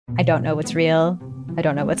I don't know what's real. I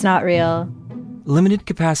don't know what's not real. Limited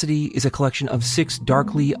Capacity is a collection of 6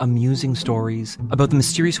 darkly amusing stories about the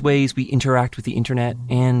mysterious ways we interact with the internet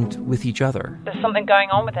and with each other. There's something going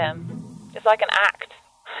on with him. It's like an act.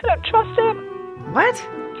 I don't trust him. What?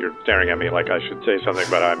 You're staring at me like I should say something,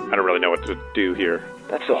 but I don't really know what to do here.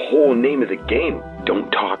 That's the whole name of the game.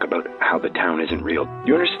 Don't talk about how the town isn't real.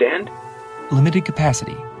 You understand? Limited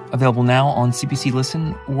Capacity. Available now on CBC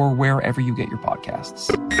Listen or wherever you get your podcasts.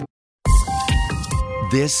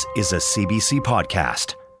 This is a CBC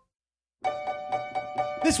podcast.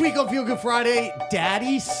 This week on Feel Good Friday,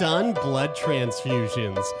 daddy-son blood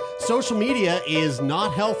transfusions. Social media is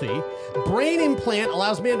not healthy. Brain implant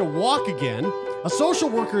allows man to walk again. A social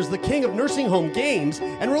worker is the king of nursing home games.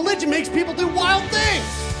 And religion makes people do wild things.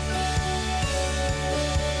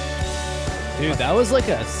 Dude, that was like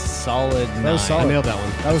a solid 9. That was solid. I nailed that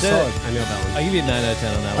one. That was solid. I nailed that one. I'll give you a 9 out of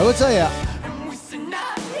 10 on that one. I would tell you,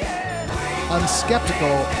 I'm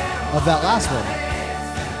skeptical of that last one.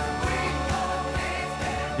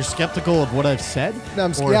 You're skeptical of what I've said? No,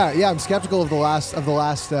 I'm skeptical of the last.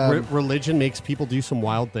 Religion makes people do some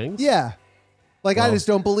wild things? Yeah. I just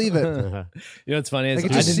don't believe it. You know what's funny?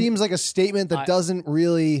 It just seems like a statement that doesn't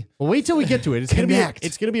really. Well, wait till we get to it. It's connect.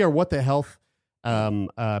 It's going to be our What the Health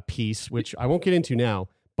piece, which I won't get into now.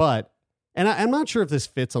 But, and I'm not sure if this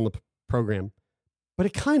fits on the program, but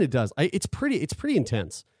it kind of does. It's pretty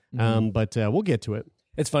intense. But we'll get to it.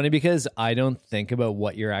 It's funny because I don't think about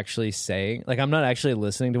what you're actually saying. I'm not actually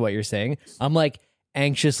listening to what you're saying. I'm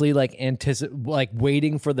anxiously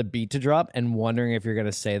waiting for the beat to drop and wondering if you're going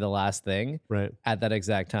to say the last thing right at that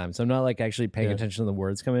exact time. So I'm not actually paying attention to the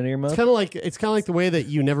words coming into your mouth. It's kind of like the way that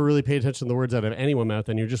you never really pay attention to the words out of anyone's mouth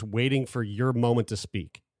and you're just waiting for your moment to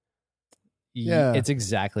speak. Yeah. It's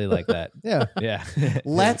exactly like that. Yeah. Yeah.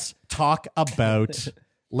 Let's talk about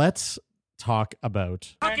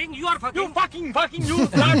fucking, you fucking, you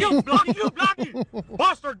bloody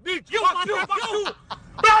bastard bitch, you fuck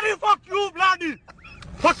you, bloody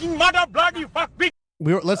fucking mother, bloody fuck bitch.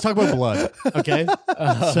 Let's talk about blood, okay?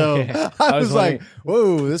 Okay. I was like,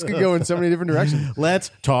 whoa, this could go in so many different directions.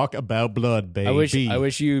 Let's talk about blood, baby. I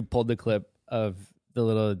wish you pulled the clip of the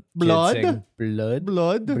little kid blood, saying,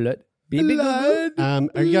 blood. Baby blood.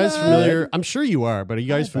 Are you guys familiar? I'm sure you are, but are you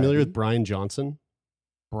guys familiar with Brian Johnson?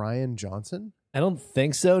 Brian Johnson? I don't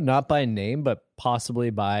think so. Not by name, but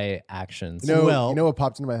possibly by actions. You know what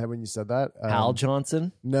popped into my head when you said that? Hal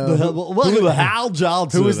Johnson? No. Hal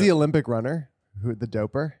Johnson. Who was the Olympic runner? The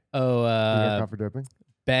doper? Oh, Who got caught for doping?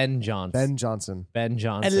 Ben Johnson. Ben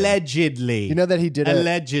Johnson. Allegedly. You know that he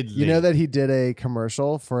did a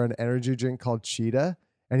commercial for an energy drink called Cheetah,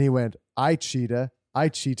 and he went, I cheetah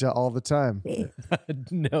all the time.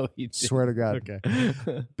 No, he didn't. Swear to God.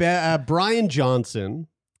 Okay. Brian Johnson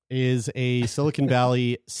is a Silicon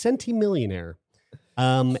Valley centimillionaire.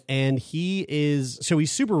 And he's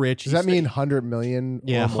super rich. Does that mean 100 million?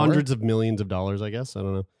 Yeah, or more? hundreds of millions of dollars, I guess. I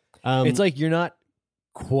don't know. It's you're not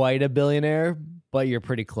quite a billionaire, but you're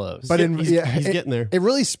pretty close. But he's getting there. It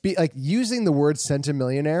really using the word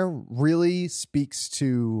centimillionaire really speaks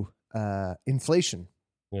to inflation.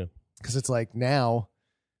 Yeah. Because it's now,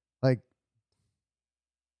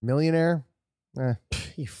 millionaire.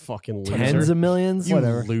 You fucking loser. Tens of millions? You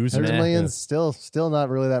Whatever. loser. Tens of millions, still not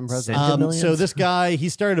really that impressive. So this guy, he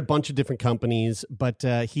started a bunch of different companies, but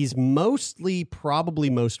he's probably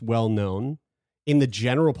most well known in the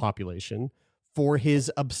general population for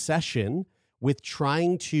his obsession with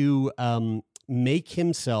trying to make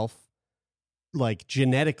himself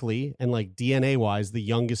genetically and DNA wise the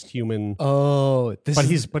youngest human. Oh,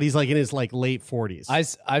 he's in his late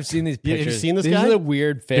 40s. I've seen these pictures. Have you seen this These guy? are the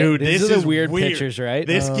weird Dude, These are the weird pictures, right?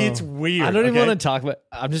 This gets weird. I don't even want to talk about.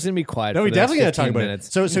 I'm just gonna be quiet. No, for we the definitely next gotta talk 15 about minutes.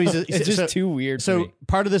 it. So it's just too weird. So for me.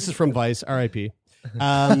 part of this is from Vice, R.I.P.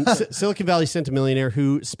 Silicon Valley centimillionaire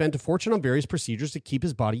who spent a fortune on various procedures to keep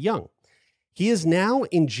his body young. He is now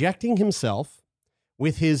injecting himself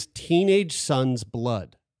with his teenage son's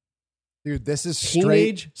blood. Dude, this is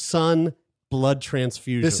teenage son blood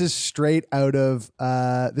transfusion. This is straight out of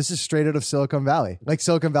Silicon Valley.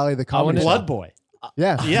 Silicon Valley, the comedy Blood Boy.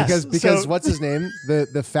 Yeah, yes. because what's his name?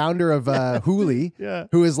 The founder of Hooli, yeah.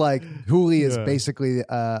 who is Hooli is basically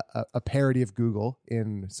a parody of Google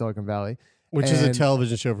in Silicon Valley, which is a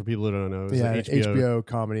television show for people who don't know. It's HBO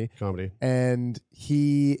comedy. And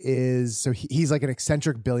he's an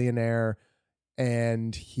eccentric billionaire,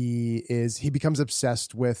 and he becomes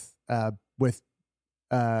obsessed with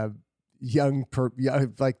young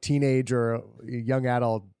teenage or young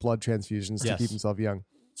adult blood transfusions to keep himself young.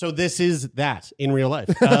 So this is that in real life,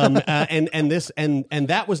 and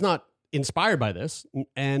that was not inspired by this,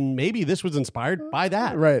 and maybe this was inspired by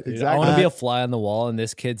that. Right, Dude, exactly. I want to be a fly on the wall in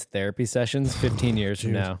this kid's therapy sessions 15 years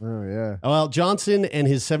from now. Oh, yeah. Well, Johnson and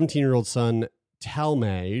his 17-year-old son,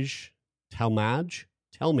 Talmage,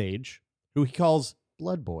 who he calls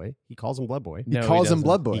Blood Boy. He calls him Blood Boy. He calls him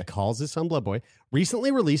Blood Boy. He calls his son Blood Boy.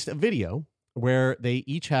 Recently released a video where they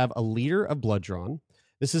each have a liter of blood drawn.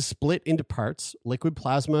 This is split into parts: liquid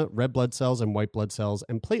plasma, red blood cells, and white blood cells,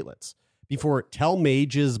 and platelets, before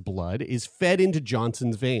Talmage's blood is fed into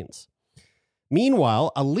Johnson's veins.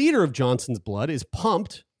 Meanwhile, a liter of Johnson's blood is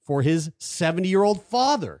pumped for his 70-year-old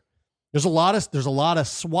father. There's a lot of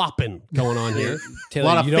swapping going on here. Taylor, a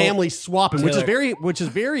lot of you don't- family swapping, which is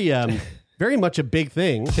very much a big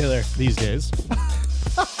thing, Taylor, these days.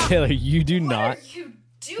 Taylor, you do not. What are you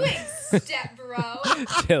doing, step bro?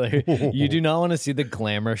 Taylor, you do not want to see the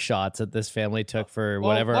glamour shots that this family took for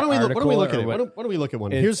whatever Why don't article. we look at or it? what- Why don't we look at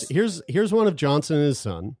one? It's- Here's one of Johnson and his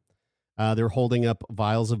son. They're holding up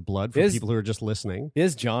vials of blood for people who are just listening.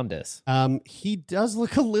 Is jaundice. He does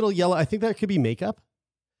look a little yellow. I think that could be makeup.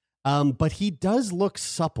 But he does look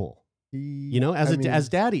supple. As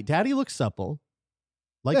daddy. Daddy looks supple.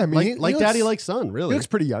 Like he daddy looks- like son, really. He looks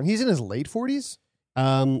pretty young. He's in his late 40s.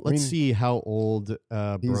 Let's see how old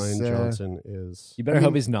Brian Johnson is. You better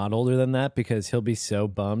hope he's not older than that, because he'll be so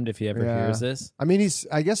bummed if he ever hears this. I mean,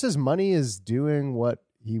 I guess his money is doing what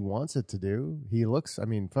he wants it to do. He looks,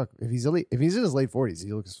 if he's in his late 40s,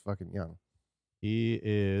 he looks fucking young. He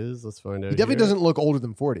is, let's find out. He definitely doesn't look older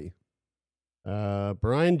than 40.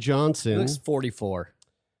 Brian Johnson He looks 44.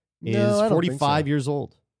 is No, I don't 45 think so. years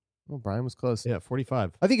old. Well, Brian was close. Yeah,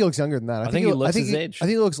 45. I think he looks younger than that. I think he looks his age. I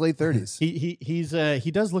think he looks late 30s.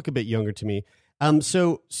 He does look a bit younger to me.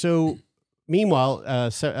 So meanwhile,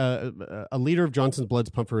 a liter of Johnson's blood's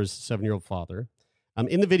pumped for his 7-year-old father.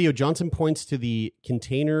 In the video, Johnson points to the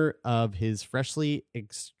container of his freshly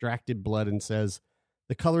extracted blood and says,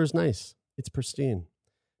 "The color is nice. It's pristine,"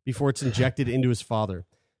 before it's injected into his father.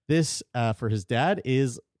 This, for his dad,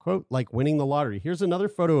 is, quote, like winning the lottery. Here's another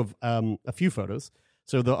photo of a few photos.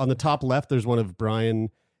 So on the top left, there's one of Brian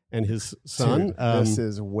and his son. Dude, this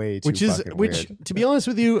is way too fucking weird. To be honest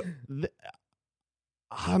with you,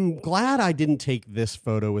 I'm glad I didn't take this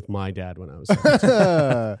photo with my dad when I was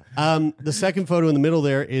young. The second photo in the middle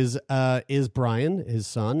there is Brian, his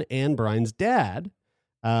son, and Brian's dad.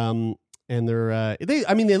 And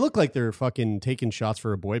they look like they're fucking taking shots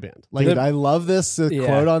for a boy band. Like, dude, I love this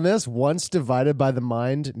quote on this. Once divided by the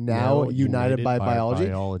mind, now united by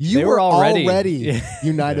biology. You were already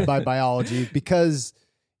united by biology because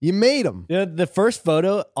you made them. The first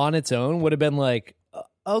photo on its own would have been like,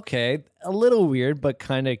 okay, a little weird, but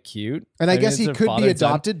kind of cute. And I guess it's he their could father be and son.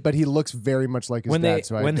 adopted, but he looks very much like his dad,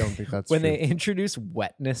 so I don't think that's when true. they introduce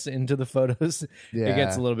wetness into the photos, Yeah. it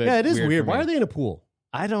gets a little bit Yeah, it is weird. weird. for Why me. are they in a pool?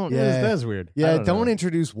 I don't Yeah. That's weird. Yeah, don't know. don't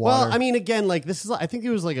introduce water. Well, I mean, again, like this is, I think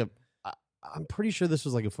it was like I'm pretty sure this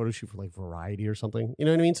was like a photo shoot for like Variety or something. You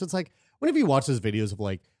know what I mean? So it's like, whenever you watch those videos of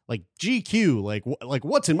like GQ, like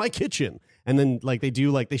what's in my kitchen, and then like they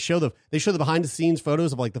show the behind the scenes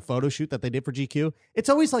photos of like the photo shoot that they did for GQ. It's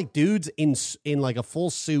always like dudes in like a full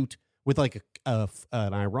suit with like an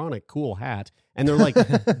ironic cool hat, and they're like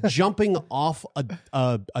jumping off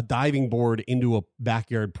a diving board into a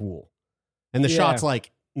backyard pool, and the shot's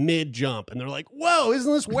like mid jump, and they're like, "Whoa,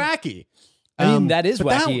 isn't this wacky?" I mean, that is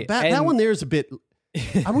but wacky. That and- one there is a bit.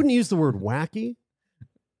 I wouldn't use the word wacky.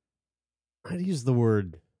 I'd use the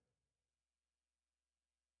word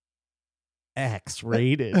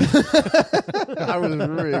X-rated. I was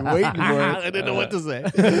really waiting for it. I didn't know what to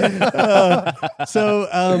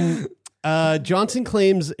say. Johnson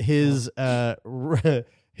claims his. Okay,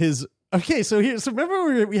 so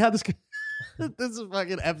remember we had this. This is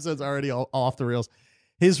fucking episode's already all off the rails.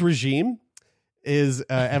 His regime is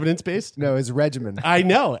evidence based. No, his regimen. I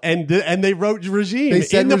know, and they wrote regime They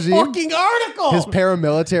said in the regime? fucking article. His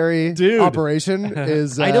paramilitary operation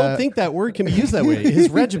is. I don't think that word can be used that way. His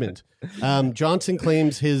regiment. Johnson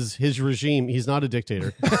claims his regime. He's not a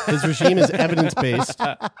dictator. His regime is evidence based.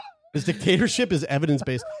 His dictatorship is evidence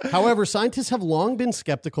based. However, scientists have long been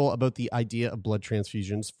skeptical about the idea of blood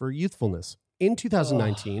transfusions for youthfulness. In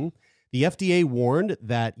 2019, the FDA warned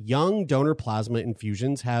that young donor plasma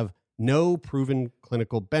infusions have no proven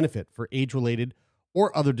clinical benefit for age-related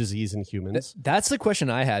or other disease in humans. That's the question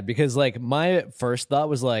I had, because like my first thought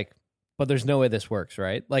was like, but there's no way this works,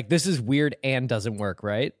 right? Like this is weird and doesn't work,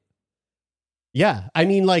 right? Yeah. I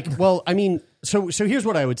mean, so here's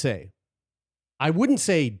what I would say. I wouldn't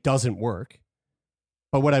say doesn't work,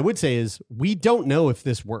 but what I would say is we don't know if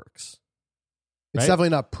this works. It's right? definitely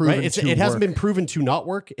not proven Right? to It hasn't work. been proven to not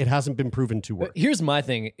work. It hasn't been proven to work. Here's my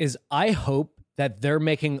thing is I hope that they're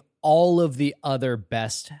making all of the other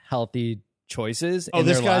best healthy choices. Oh, in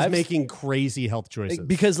this their guy's lives. making crazy health choices.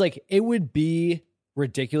 Because like it would be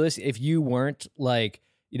ridiculous if you weren't like,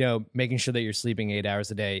 making sure that you're sleeping 8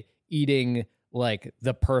 hours a day, eating like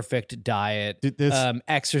the perfect diet,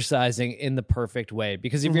 exercising in the perfect way.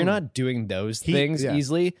 Because if you're not doing those things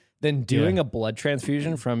easily, then doing a blood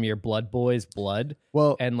transfusion from your blood boy's blood,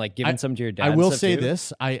 and like giving some to your dad. I will say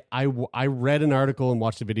this: I read an article and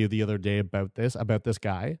watched a video the other day about this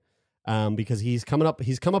guy, because he's come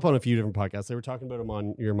up on a few different podcasts. They were talking about him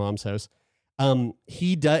on Your Mom's House.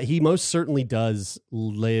 He most certainly does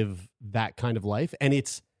live that kind of life, and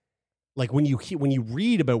it's like when you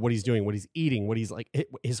read about what he's doing, what he's eating, what he's like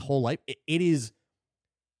his whole life, it is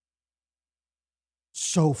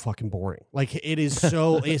so fucking boring. Like it is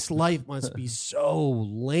so his life must be so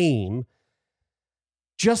lame.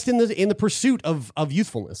 Just in the pursuit of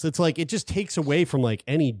youthfulness, it's like it just takes away from like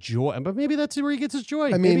any joy. But maybe that's where he gets his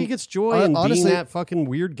joy. Maybe he gets joy in being that fucking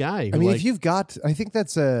weird guy. If you've got, I think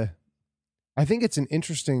it's an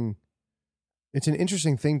interesting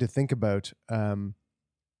thing to think about.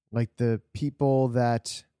 Like the people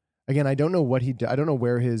that, again, I don't know what I don't know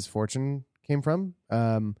where his fortune came from.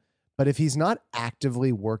 But if he's not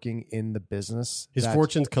actively working in the business, his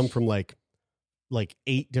fortunes come from like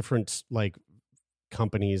 8 different like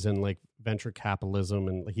companies and like venture capitalism,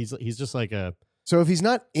 and he's just like a. So if he's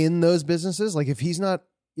not in those businesses, like if he's not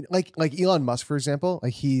like Elon Musk, for example,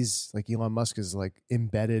 Elon Musk is like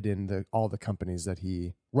embedded in all the companies that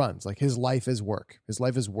he runs. Like his life is work. His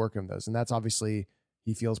life is work in those, and that's obviously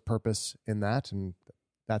he feels purpose in that, and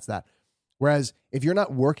that's that. Whereas if you're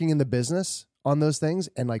not working in the business on those things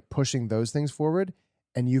and like pushing those things forward,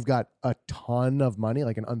 and you've got a ton of money,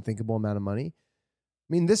 like an unthinkable amount of money, I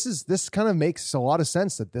mean, this kind of makes a lot of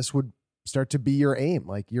sense that this would start to be your aim.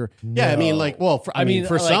 Like you're, I mean, like, well,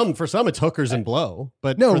 for some it's hookers and blow,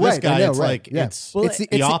 but for this guy, it's like, it's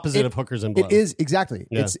the opposite of hookers and blow. It is exactly.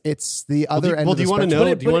 Yeah. It's the other end. Well, do you want to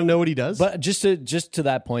know? Do you want to know what he does? But just to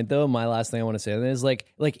that point though, my last thing I want to say is like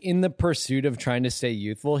in the pursuit of trying to stay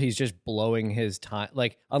youthful, he's just blowing his time.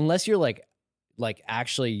 Like unless you're like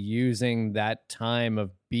actually using that time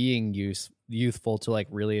of being youthful to like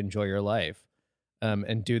really enjoy your life.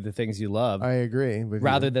 And do the things you love. I agree with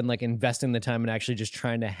rather you. than like investing the time and actually just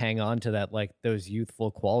trying to hang on to that, like those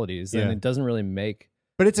youthful qualities. And it doesn't really make.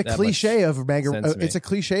 But it's a cliche of it's a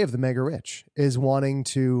cliche of the mega rich is wanting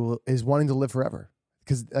to live forever,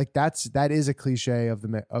 because like that is a cliche of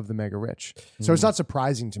the mega rich. So it's not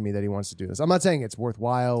surprising to me that he wants to do this. I'm not saying it's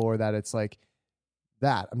worthwhile or that it's like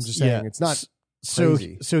that. I'm just saying it's not.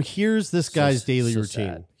 Crazy. So here's this guy's daily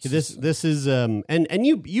routine. This is and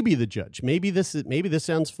you be the judge. Maybe this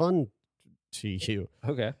sounds fun to you.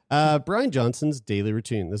 Okay. Brian Johnson's daily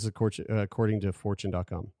routine. This is according to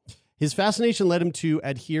Fortune.com. His fascination led him to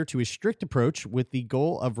adhere to a strict approach with the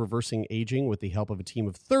goal of reversing aging with the help of a team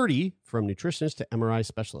of 30 from nutritionists to MRI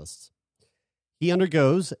specialists. He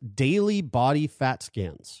undergoes daily body fat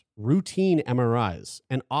scans, routine MRIs,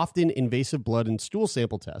 and often invasive blood and stool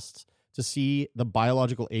sample tests to see the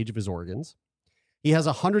biological age of his organs. He has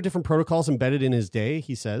 100 different protocols embedded in his day,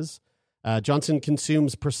 he says. Johnson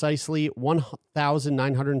consumes precisely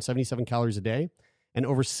 1,977 calories a day and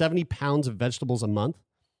over 70 pounds of vegetables a month.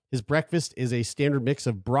 His breakfast is a standard mix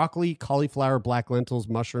of broccoli, cauliflower, black lentils,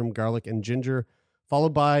 mushroom, garlic, and ginger,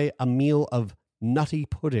 followed by a meal of nutty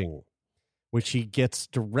pudding, which he gets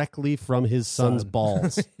directly from his son's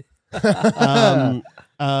balls. We might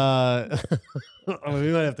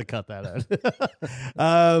have to cut that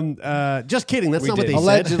out. Just kidding. That's not what they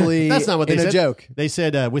allegedly said. That's not what they said. A joke. They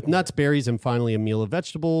said with nuts, berries, and finally a meal of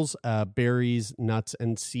vegetables, berries, nuts,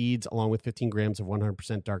 and seeds, along with 15 grams of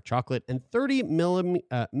 100% dark chocolate and 30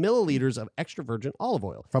 milliliters of extra virgin olive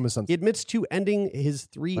oil from his son. He admits to ending his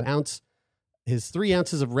 3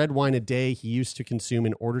 ounces of red wine a day he used to consume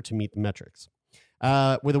in order to meet the metrics.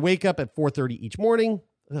 With a wake up at 4:30 each morning.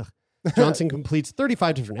 Johnson completes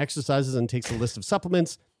 35 different exercises and takes a list of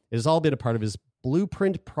supplements. It has all been a part of his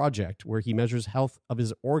blueprint project where he measures health of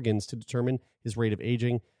his organs to determine his rate of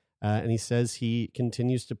aging. And he says he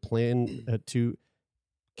continues to plan to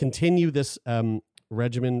continue this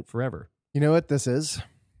regimen forever. You know what this is?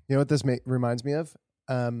 You know what this reminds me of?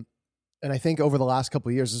 And I think over the last couple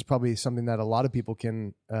of years, this is probably something that a lot of people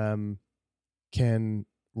can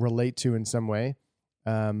relate to in some way,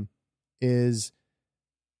 is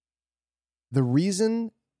the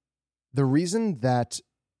reason that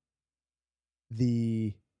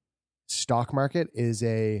the stock market is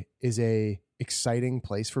a exciting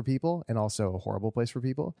place for people and also a horrible place for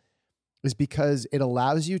people is because it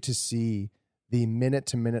allows you to see the minute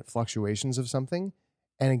to minute fluctuations of something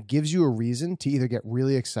and it gives you a reason to either get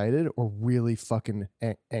really excited or really fucking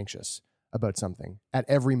anxious about something at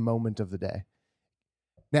every moment of the day.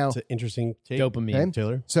 Now, it's an interesting take. Dopamine, okay?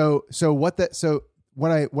 Taylor. So the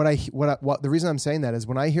reason I'm saying that is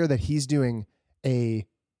when I hear that he's doing a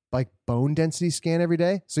like bone density scan every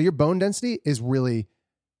day. So your bone density is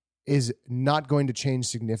not going to change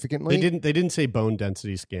significantly. They didn't say bone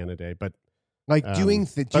density scan a day, but like doing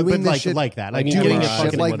this shit like that, like like doing getting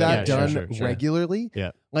shit like that yeah, done sure. regularly.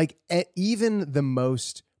 Yeah, like even the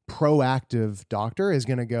most proactive doctor is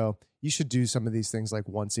going to go, you should do some of these things like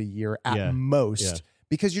once a year at most,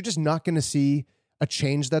 because you're just not going to see a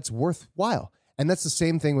change that's worthwhile. And that's the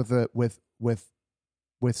same thing with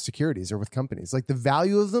securities or with companies. Like the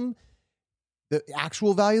value of them, the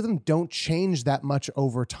actual value of them don't change that much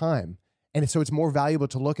over time. And so it's more valuable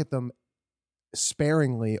to look at them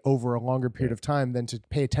sparingly over a longer period of time than to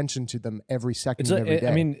pay attention to them every second of every day.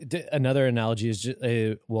 I mean, another analogy is just,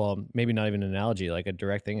 well, maybe not even an analogy, like a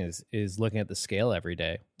direct thing is looking at the scale every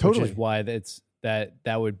day. Totally. Which is why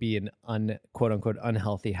that would be an quote unquote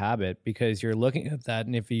unhealthy habit, because you're looking at that,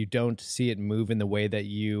 and if you don't see it move in the way that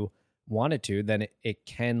you want it to, then it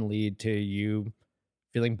can lead to you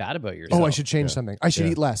feeling bad about yourself. Oh, I should change something. I should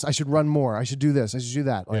eat less. I should run more. I should do this. I should do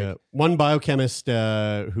that. Like, one biochemist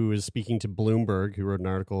who was speaking to Bloomberg, who wrote an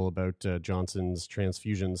article about Johnson's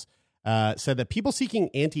transfusions, said that people seeking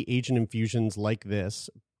anti-aging infusions like this,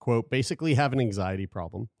 quote, basically have an anxiety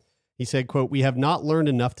problem. He said, quote, we have not learned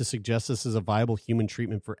enough to suggest this is a viable human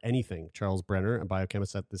treatment for anything. Charles Brenner, a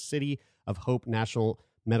biochemist at the City of Hope National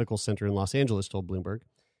Medical Center in Los Angeles, told Bloomberg.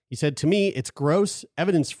 He said, to me, it's gross,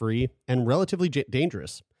 evidence-free, and relatively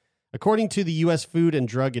dangerous. According to the U.S. Food and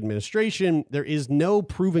Drug Administration, there is no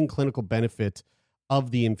proven clinical benefit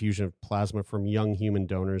of the infusion of plasma from young human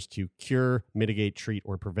donors to cure, mitigate, treat,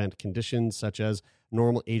 or prevent conditions such as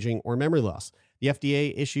normal aging or memory loss. The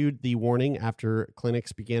FDA issued the warning after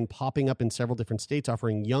clinics began popping up in several different states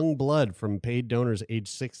offering young blood from paid donors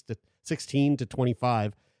aged 16 to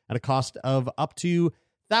 25 at a cost of up to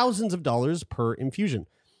thousands of dollars per infusion.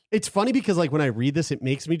 It's funny because like when I read this, it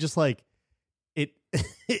makes me just like it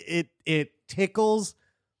tickles.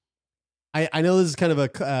 I know this is kind of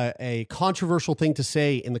a controversial thing to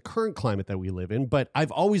say in the current climate that we live in, but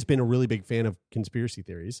I've always been a really big fan of conspiracy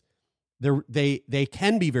theories. They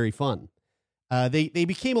can be very fun. They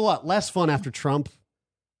became a lot less fun after Trump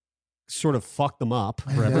sort of fucked them up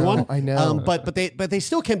for everyone. I know. But they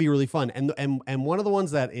still can be really fun. And one of the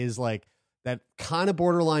ones that is like that kind of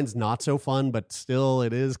borderline's not so fun, but still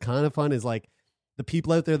it is kind of fun, is like the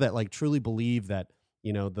people out there that like truly believe that,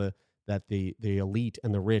 you know, the elite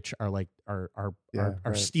and the rich are like are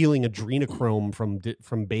stealing adrenochrome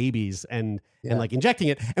from babies and like injecting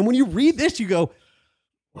it. And when you read this, you go,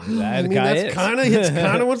 that's kind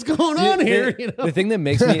of what's going on here. You know? The thing that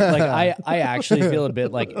makes me like, I actually feel a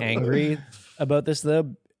bit like angry about this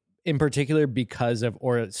though, in particular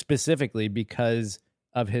specifically because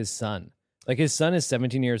of his son. Like his son is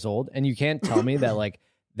 17 years old, and you can't tell me that like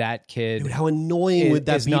that kid. Dude, how annoying would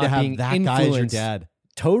that be to have that guy as your dad?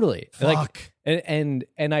 Totally. Fuck. Like, and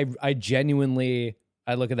I genuinely,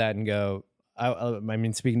 I look at that and go, I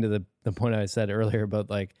mean, speaking to the point I said earlier about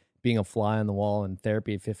like being a fly on the wall in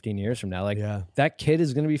therapy 15 years from now, like that kid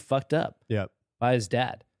is going to be fucked up by his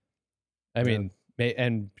dad. I mean,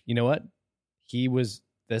 and you know what?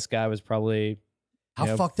 This guy was probably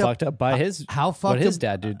fucked up by his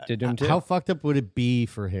dad did to him too. How fucked up would it be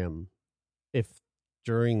for him if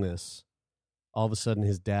during this, all of a sudden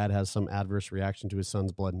his dad has some adverse reaction to his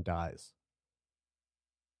son's blood and dies?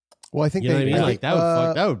 Well, I think you know what I mean? Like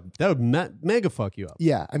that would mega fuck you up.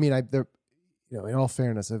 Yeah, I mean, they're, you know, in all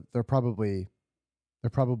fairness, they're probably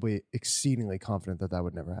exceedingly confident that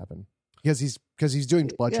would never happen because he's doing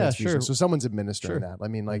blood transfusion. Sure. So someone's administering that. I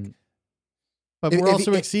mean, like, but we're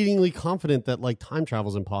also exceedingly confident that like time travel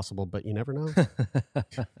is impossible, but you never know.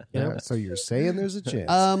 So you're saying there's a chance.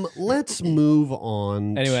 Let's move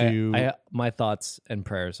on. Anyway, my thoughts and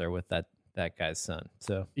prayers are with that guy's son.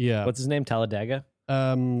 So what's his name? Talladega.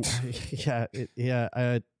 Talmage.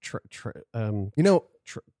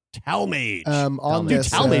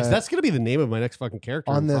 Talmage. That's gonna be the name of my next fucking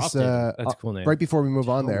character. On this, that's a cool name. Right before we move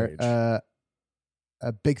on there,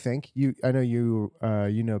 a Big Think. I know you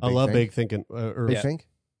know. I love Big Thinking. Big Think.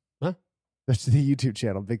 Huh? That's the YouTube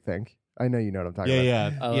channel. Big Think. I know you know what I'm talking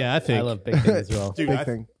about. I think I love Big Think as well. Dude, Big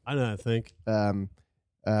Think. I know. I think.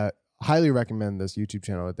 Highly recommend this YouTube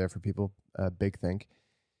channel out there for people. Big Think.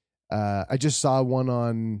 I just saw one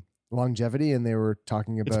on longevity, and they were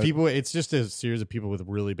talking about It's just a series of people with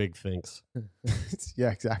really big thinks. Yeah,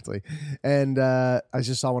 exactly. And I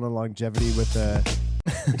just saw one on longevity with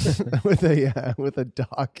with a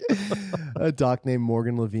doc named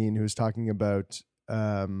Morgan Levine who was talking about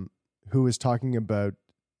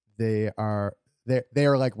they are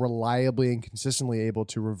like reliably and consistently able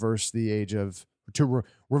to reverse the age of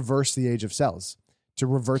cells, to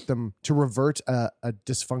revert a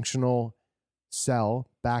dysfunctional cell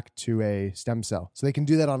back to a stem cell. So they can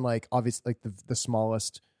do that on like obviously like the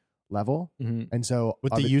smallest level. And so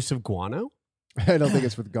with the use of guano. I don't think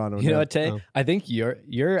it's with guano. You know what, Tay? I think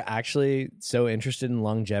you're actually so interested in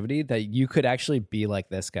longevity that you could actually be like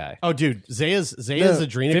this guy. Oh, dude, Zaya's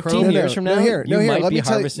adrenochrome. 15 years from now, you might be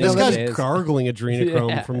harvesting. This guy's gargling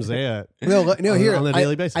adrenochrome from Zaya. No, here on a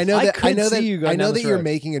daily basis. I know that you're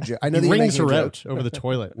making a joke. I know that he you're wrings making her a out joke. over the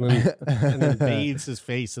toilet and then bathes his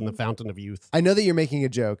face in the fountain of youth. I know that you're making a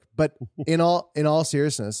joke, but in all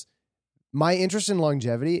seriousness, my interest in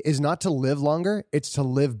longevity is not to live longer; it's to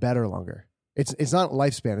live better longer. It's not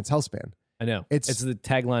lifespan; it's health span. I know. It's the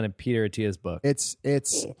tagline of Peter Attia's book. And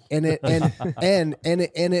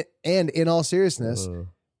in all seriousness,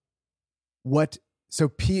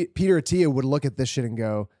 Peter Attia would look at this shit and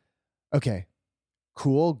go, okay,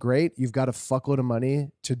 cool, great. You've got a fuckload of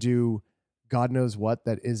money to do God knows what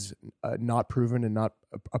that is not proven and not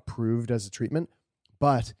approved as a treatment.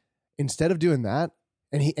 But instead of doing that,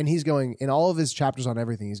 and he's going in all of his chapters on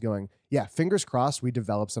everything, he's going, yeah, fingers crossed we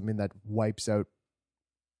develop something that wipes out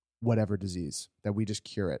whatever disease, that we just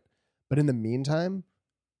cure it. But in the meantime,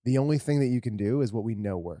 the only thing that you can do is what we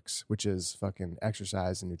know works, which is fucking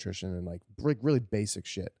exercise and nutrition and like really basic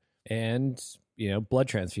shit. And, blood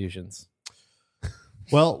transfusions.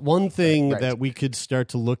 Well, one thing that we could start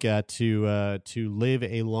to look at to live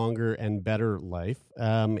a longer and better life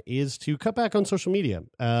is to cut back on social media.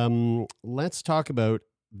 Let's talk about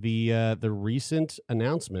the recent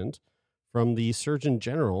announcement from the Surgeon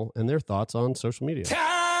General and their thoughts on social media.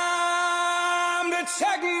 Time to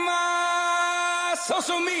check my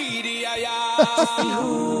social media.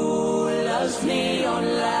 Who loves me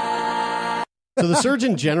online? So the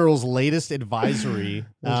Surgeon General's latest advisory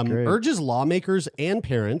urges lawmakers and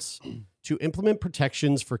parents to implement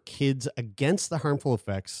protections for kids against the harmful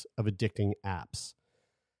effects of addicting apps.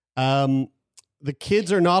 The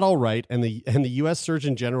kids are not all right, and the U.S.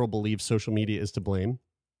 Surgeon General believes social media is to blame.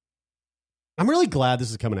 I'm really glad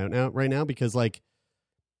this is coming out right now because like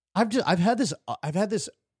I've had this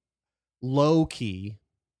low key.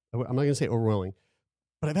 I'm not going to say overwhelming,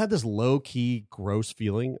 but I've had this low key gross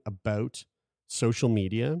feeling about social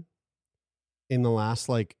media in the last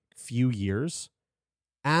like few years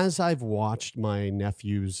as I've watched my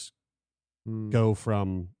nephews go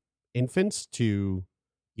from infants to,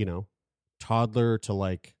 toddler to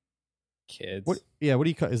like kids. What do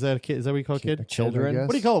you call? Is that a kid? Is that what you call a kid? Children.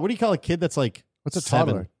 What do you call it? What do you call a kid that's like? What's a 7?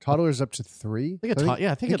 toddler? Toddler's up to 3.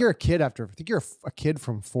 I think you're a kid after. I think you're a kid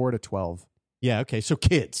from 4 to 12. Yeah. Okay. So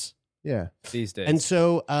kids. Yeah. These days. And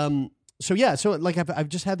so like I've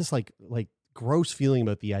just had this like gross feeling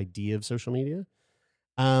about the idea of social media.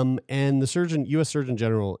 And the U.S. Surgeon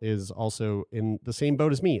General is also in the same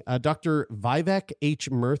boat as me. Dr. Vivek H.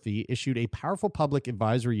 Murthy issued a powerful public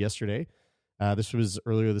advisory yesterday. This was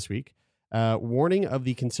earlier this week, warning of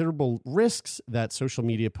the considerable risks that social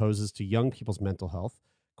media poses to young people's mental health.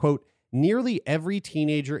 Quote, nearly every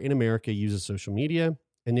teenager in America uses social media,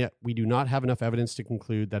 and yet we do not have enough evidence to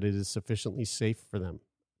conclude that it is sufficiently safe for them,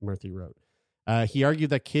 Murthy wrote. He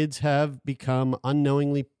argued that kids have become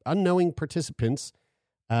unknowing participants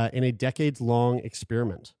in a decades-long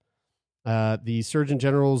experiment. The Surgeon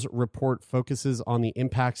General's report focuses on the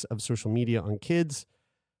impacts of social media on kids,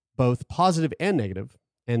 both positive and negative,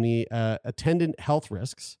 and the attendant health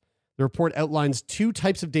risks. The report outlines 2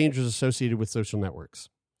 types of dangers associated with social networks.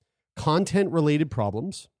 Content-related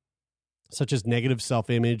problems, such as negative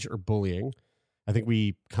self-image or bullying. I think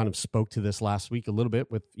we kind of spoke to this last week a little bit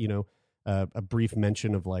with, a brief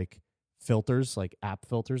mention of like filters, like app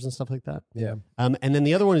filters and stuff like that. Yeah. And then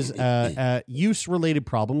the other one is use-related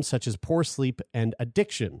problems such as poor sleep and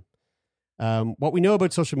addiction. What we know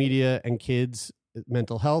about social media and kids'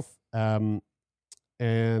 mental health, and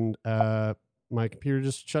my computer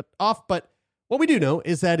just shut off. But what we do know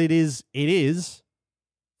is that it is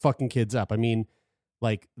fucking kids up. I mean,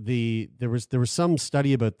 like there was some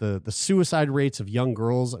study about the suicide rates of young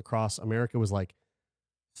girls across America was like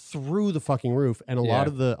through the fucking roof, and a lot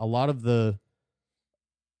of the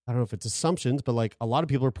I don't know if it's assumptions, but like a lot of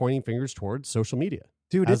people are pointing fingers towards social media.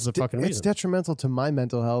 Dude, it's detrimental to my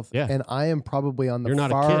mental health. Yeah. And I am probably on the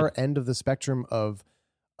far end of the spectrum of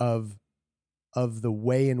the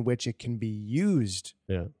way in which it can be used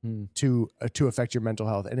to affect your mental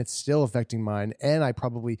health, and it's still affecting mine. And I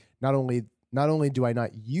probably not only do I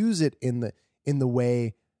not use it in in the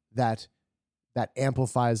way that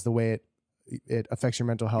amplifies the way it affects your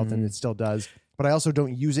mental health, and it still does. But I also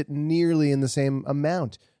don't use it nearly in the same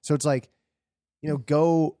amount. So it's like,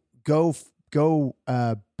 go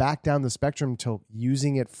back down the spectrum to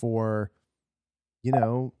using it for,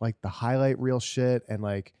 like the highlight reel shit, and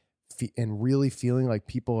like and really feeling like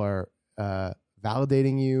people are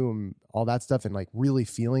validating you and all that stuff, and like really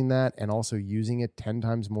feeling that, and also using it 10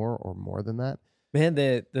 times more or more than that. Man,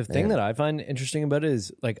 the thing that I find interesting about it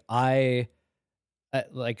is like I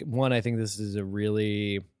think this is a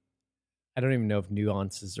really, I don't even know if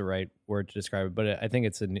nuance is the right word to describe it, but I think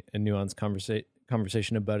it's a nuanced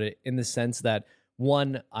conversation about it, in the sense that,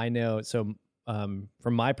 one, I know, so from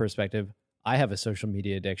my perspective, I have a social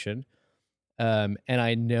media addiction, and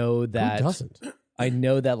I know that Who doesn't? I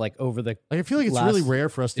know that like over the I feel like it's really rare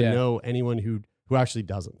for us to know anyone who actually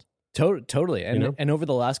doesn't. Totally. And over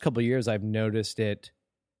the last couple of years, I've noticed it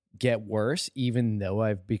get worse, even though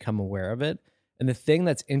I've become aware of it. And the thing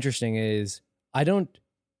that's interesting is I don't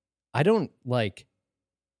like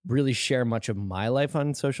really share much of my life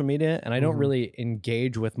on social media, and I don't really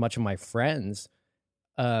engage with much of my friends,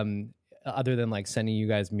 other than like sending you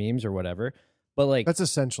guys memes or whatever. But like, that's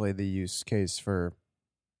essentially the use case for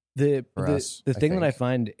us. The thing that I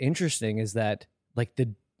find interesting is that like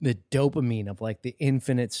the dopamine of like the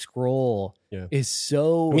infinite scroll is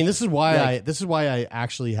so. I mean, this is why I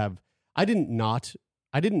actually have. I didn't not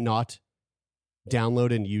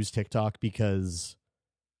download and use TikTok because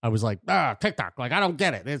I was like, TikTok, like I don't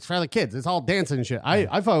get it. It's for the kids. It's all dancing and shit.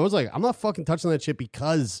 I thought I was like, I'm not fucking touching that shit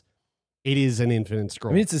because it is an infinite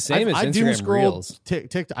scroll. I mean, it's the same as Instagram Reels.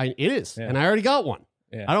 TikTok. It is, and I already got one.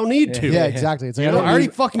 Yeah. I don't need to. Yeah, exactly. It's like, I already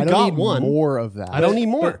fucking got one. More of that. I don't need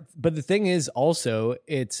more. But the thing is also,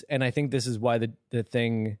 and I think this is why the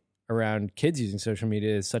thing around kids using social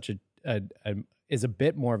media is such is a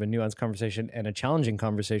bit more of a nuanced conversation and a challenging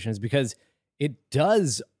conversation, is because it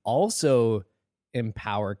does also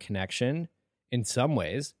empower connection in some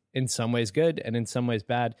ways good and in some ways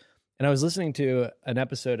bad. And I was listening to an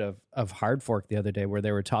episode of Hard Fork the other day where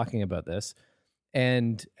they were talking about this.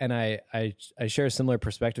 And I share a similar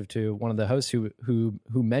perspective to one of the hosts who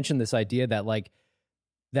mentioned this idea that like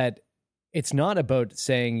that it's not about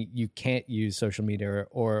saying you can't use social media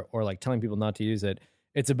or like telling people not to use it.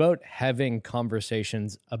 It's about having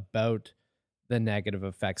conversations about the negative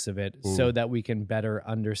effects of it so that we can better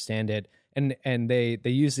understand it. And they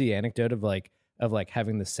use the anecdote of like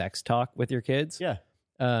having the sex talk with your kids. Yeah.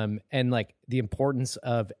 And like the importance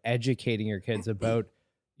of educating your kids about,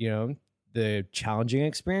 the challenging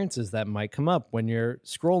experiences that might come up when you're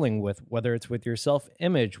scrolling, with whether it's with your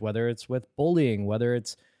self-image, whether it's with bullying, whether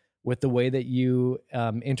it's with the way that you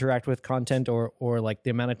interact with content or like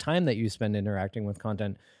the amount of time that you spend interacting with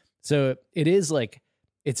content. So it is like,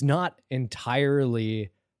 it's not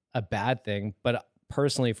entirely a bad thing, but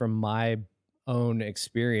personally from my own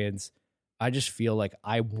experience, I just feel like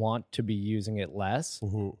I want to be using it less,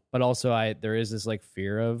 but also there is this like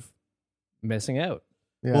fear of missing out.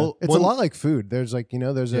 Yeah. Well, it's a lot like food. There's like,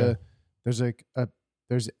 there's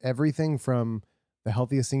everything from the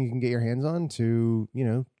healthiest thing you can get your hands on to,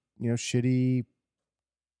 shitty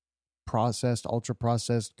processed, ultra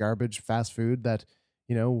processed garbage, fast food that,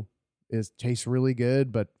 tastes really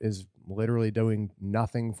good, but is literally doing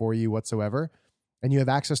nothing for you whatsoever. And you have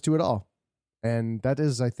access to it all. And that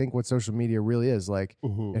is, I think, what social media really is. Like,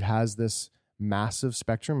 it has this massive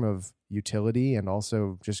spectrum of utility and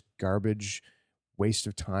also just garbage, waste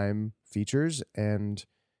of time features. And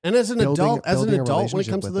as an adult, when it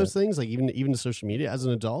comes to those it. things, like even to social media, as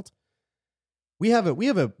an adult, we have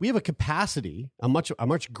a capacity, a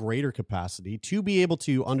much greater capacity to be able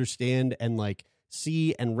to understand and like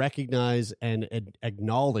see and recognize and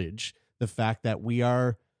acknowledge the fact that we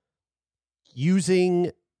are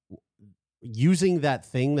using that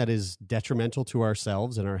thing that is detrimental to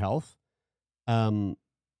ourselves and our health,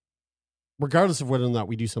 regardless of whether or not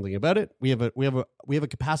we do something about it. We have a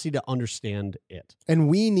capacity to understand it, and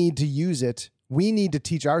we need to use it. We need to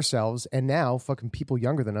teach ourselves, and now fucking people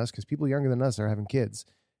younger than us, because people younger than us are having kids.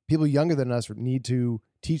 People younger than us need to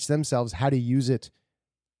teach themselves how to use it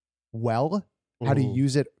well, how to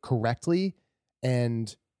use it correctly,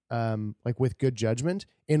 and like with good judgment,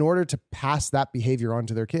 in order to pass that behavior on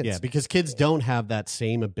to their kids. Yeah, because kids don't have that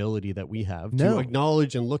same ability that we have to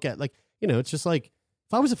acknowledge and look at, like, it's just like,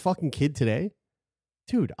 if I was a fucking kid today,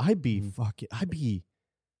 dude, I'd be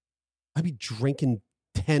drinking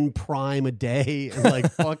 10 prime a day and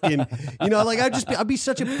like fucking, you know, like I'd be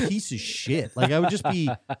such a piece of shit. Like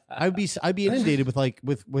I'd be inundated with like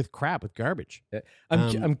with crap, with garbage.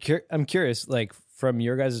 I'm curious, like from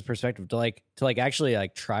your guys' perspective, to actually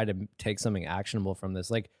like try to take something actionable from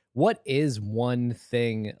this. Like, what is one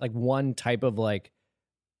thing, like one type of like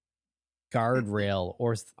guardrail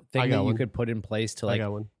or thing that you could put in place to like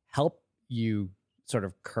help you sort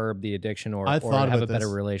of curb the addiction or have a better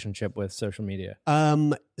relationship with social media?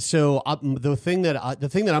 So the thing that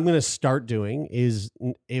I'm going to start doing is,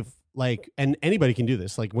 if like, and anybody can do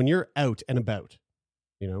this, like when you're out and about,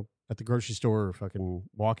 you know, at the grocery store or fucking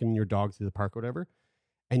walking your dog through the park or whatever,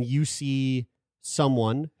 and you see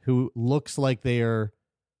someone who looks like they're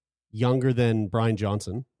younger than Brian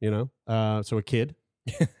Johnson, you know, so a kid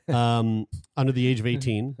under the age of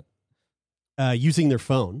 18, using their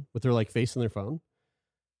phone with their like face on their phone.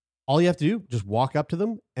 All you have to do, just walk up to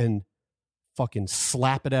them and fucking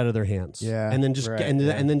slap it out of their hands. Yeah. And then just and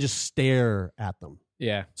then just stare at them.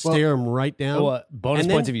 Yeah. Stare them right down. Well, bonus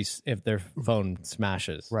points if their phone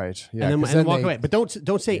smashes. Right. Yeah. And then walk away. But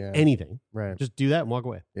don't say anything. Right. Just do that and walk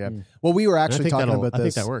away. Yeah. Well, we were actually talking about this. I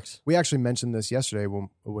think that works. We actually mentioned this yesterday when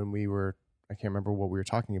we were, I can't remember what we were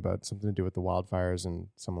talking about, something to do with the wildfires and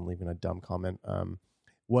someone leaving a dumb comment.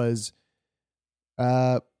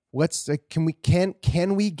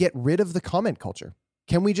 Can we get rid of the comment culture?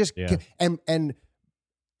 Can we just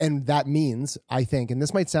and that means, I think, and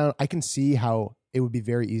this might sound, I can see how it would be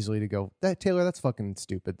very easily to go, that Taylor, that's fucking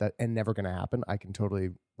stupid, that and never going to happen. I can totally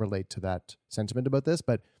relate to that sentiment about this,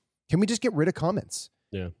 but can we just get rid of comments?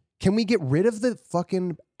 Yeah. Can we get rid of the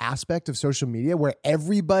fucking aspect of social media where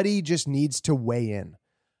everybody just needs to weigh in?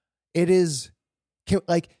 It is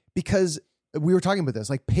because we were talking about this,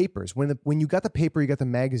 like papers. When you got the paper, you got the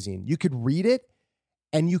magazine, you could read it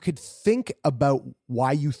and you could think about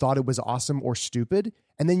why you thought it was awesome or stupid.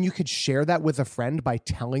 And then you could share that with a friend by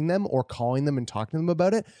telling them or calling them and talking to them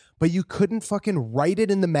about it. But you couldn't fucking write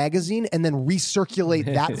it in the magazine and then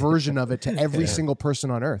recirculate that version of it to every single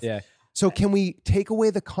person on earth. Yeah. So can we take away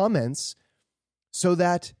the comments so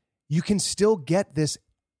that you can still get this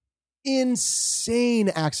insane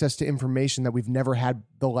access to information that we've never had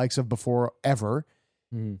the likes of before ever,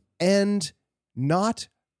 and not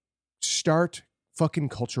start fucking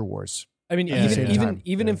culture wars? I mean,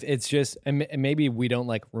 even if it's just, and maybe we don't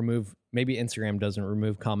like maybe Instagram doesn't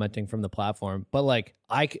remove commenting from the platform, but like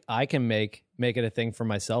I can make it a thing for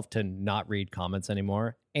myself to not read comments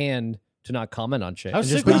anymore and to not comment on shit. How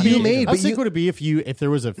sick would it be if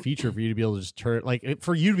there was a feature for you to be able to just turn, like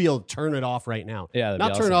for you to be able to turn it off right now? Yeah,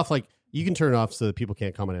 not turn it off, like you can turn it off so that people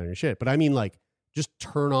can't comment on your shit, but I mean like just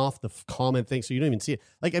turn off the comment thing so you don't even see it.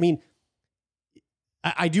 Like, I mean,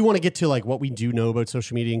 I do want to get to like what we do know about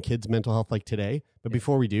social media and kids' mental health like today. But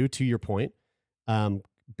before we do, to your point,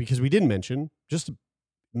 because we didn't mention, just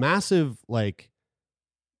massive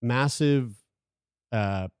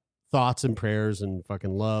thoughts and prayers and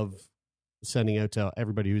fucking love sending out to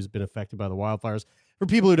everybody who's been affected by the wildfires. For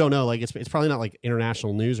people who don't know, like it's probably not like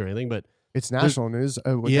international news or anything, but it's national news.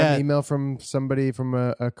 We got an email from somebody, from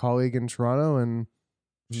a colleague in Toronto, and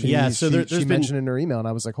she mentioned in her email, and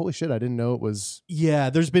I was like, holy shit, I didn't know it was. Yeah,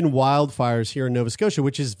 there's been wildfires here in Nova Scotia,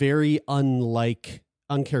 which is very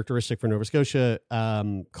uncharacteristic for Nova Scotia.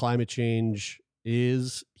 Climate change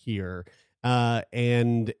is here,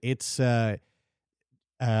 and it's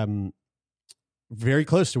very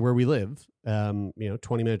close to where we live.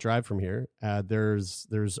 20-minute drive from here. There's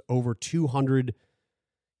over 200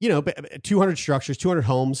 structures, 200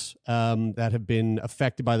 homes that have been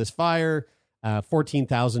affected by this fire.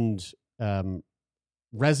 14,000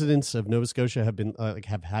 residents of Nova Scotia have been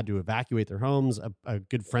have had to evacuate their homes. A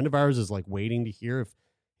good friend of ours is like waiting to hear if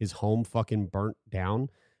his home fucking burnt down.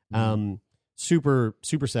 Super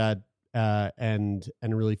super sad and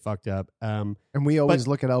really fucked up. And we always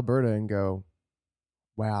look at Alberta and go,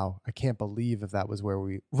 wow, I can't believe if that was where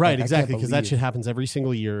we... Right, exactly, because that shit happens every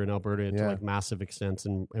single year in Alberta to like massive extents,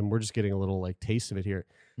 and we're just getting a little like taste of it here.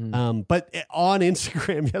 But on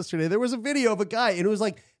Instagram yesterday, there was a video of a guy, and it was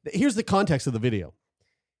like, here's the context of the video.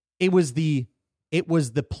 It was the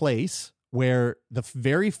place where the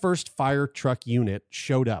very first fire truck unit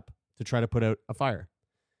showed up to try to put out a fire.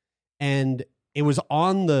 And it was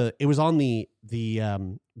on the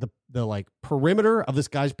like perimeter of this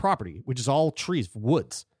guy's property, which is all trees,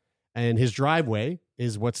 woods, and his driveway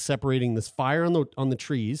is what's separating this fire on the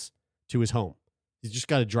trees to his home. He's just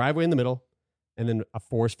got a driveway in the middle, and then a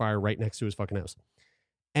forest fire right next to his fucking house.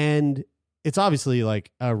 And it's obviously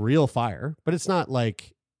like a real fire, but it's not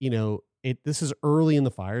like, this is early in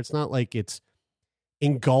the fire. It's not like it's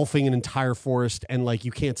engulfing an entire forest and like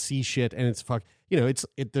you can't see shit and it's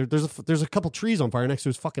there's a couple trees on fire next to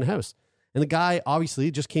his fucking house. And the guy obviously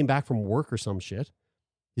just came back from work or some shit.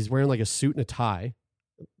 He's wearing like a suit and a tie,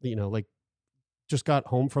 like just got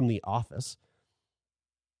home from the office.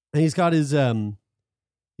 And he's got his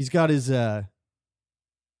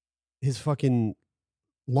fucking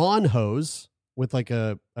lawn hose with like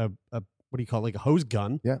a what do you call it? Like a hose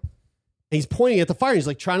gun. Yeah. And he's pointing at the fire. He's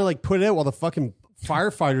like trying to like put it out while the fucking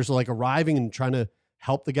firefighters are like arriving and trying to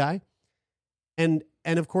help the guy. And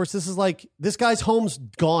of course, this guy's home's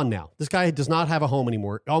gone now. This guy does not have a home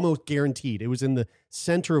anymore. Almost guaranteed. It was in the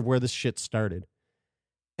center of where this shit started.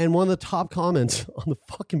 And one of the top comments on the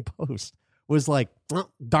fucking post was like,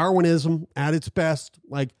 Darwinism at its best.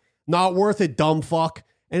 Like, not worth it, dumb fuck.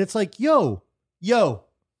 And it's like, yo. Yeah,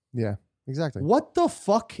 exactly. What the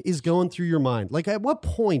fuck is going through your mind? Like, at what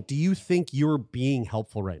point do you think you're being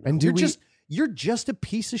helpful right now? And you're just a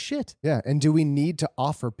piece of shit. Yeah. And do we need to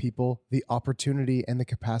offer people the opportunity and the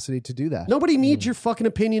capacity to do that? Nobody needs your fucking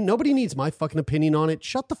opinion. Nobody needs my fucking opinion on it.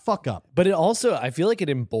 Shut the fuck up. But it also, I feel like it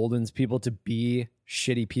emboldens people to be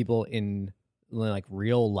shitty people in like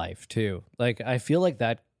real life too. Like, I feel like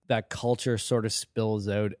that culture sort of spills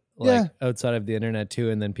out outside of the internet too.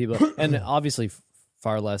 And then people, and obviously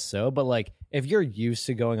far less so, but like if you're used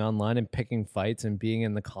to going online and picking fights and being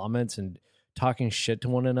in the comments and talking shit to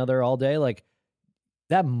one another all day, like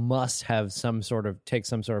that must have take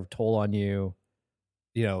some sort of toll on you,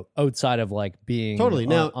 outside of like being totally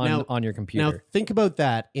on your computer. Now think about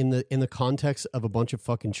that in the context of a bunch of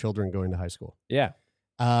fucking children going to high school. Yeah.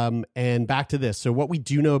 And back to this. So what we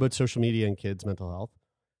do know about social media and kids' mental health,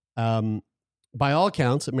 by all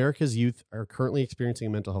accounts, America's youth are currently experiencing a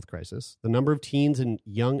mental health crisis. The number of teens and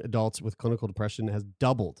young adults with clinical depression has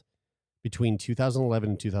doubled between 2011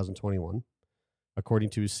 and 2021. According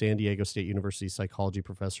to San Diego State University psychology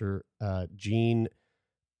professor Gene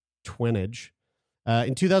Twinage.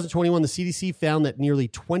 In 2021, the CDC found that nearly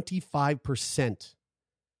 25%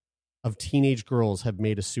 of teenage girls have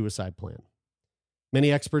made a suicide plan.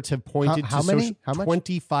 Many experts have pointed How to much?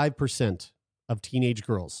 25% of teenage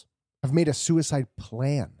girls have made a suicide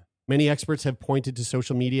plan. Many experts have pointed to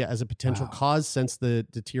social media as a potential cause since the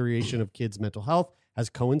deterioration of kids' mental health has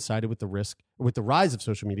coincided with the rise of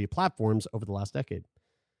social media platforms over the last decade.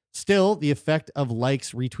 Still, the effect of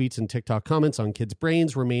likes, retweets, and TikTok comments on kids'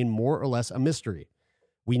 brains remain more or less a mystery.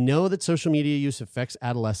 We know that social media use affects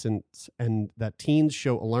adolescents and that teens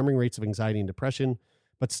show alarming rates of anxiety and depression,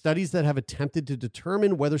 but studies that have attempted to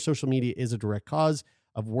determine whether social media is a direct cause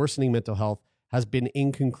of worsening mental health has been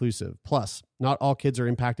inconclusive. Plus, not all kids are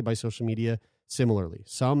impacted by social media similarly.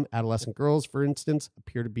 Some adolescent girls, for instance,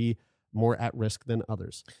 appear to be more at risk than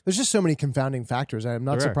others. There's just so many confounding factors. I'm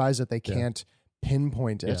not surprised that they can't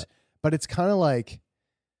pinpoint it, but it's kind of like,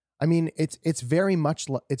 I mean, it's very much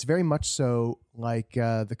so like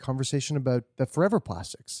the conversation about the forever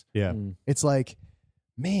plastics. Yeah. It's like,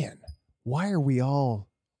 man, why are we all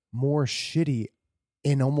more shitty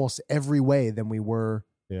in almost every way than we were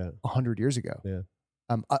 100 years ago? Yeah.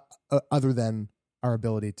 Other than our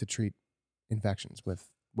ability to treat infections with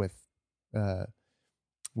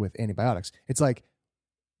antibiotics. It's like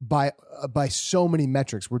by so many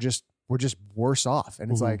metrics, we're just worse off. And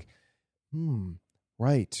it's like,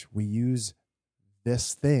 right. We use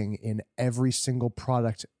this thing in every single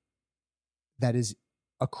product that is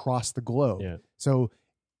across the globe. Yeah. So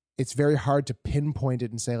it's very hard to pinpoint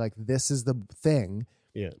it and say like, this is the thing,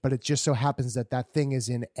 but it just so happens that thing is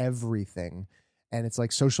in everything. And it's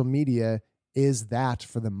like social media is that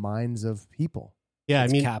for the minds of people. Yeah,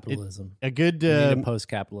 it's I mean, capitalism. A good a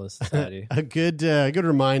post-capitalist society. a good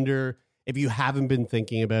reminder, if you haven't been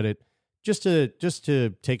thinking about it, just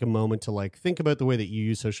to take a moment to like think about the way that you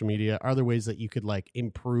use social media. Are there ways that you could like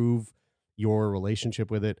improve your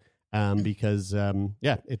relationship with it? Because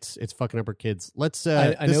it's fucking up our kids. Let's.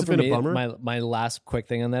 I this know has for been me, a bummer. my last quick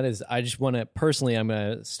thing on that is I just want to personally, I'm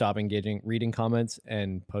going to stop reading comments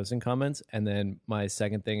and posting comments, and then my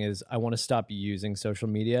second thing is I want to stop using social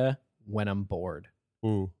media when I'm bored.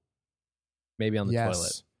 Maybe on the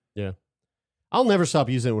toilet. Yeah. I'll never stop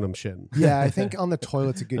using it when I'm shitting. Yeah, I think on the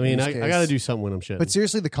toilet's a good. I mean, use I case. got to do something when I'm shitting. But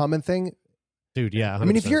seriously, the comment thing, dude. Yeah, 100%. I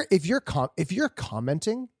mean, if you're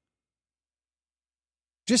commenting,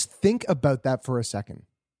 just think about that for a second.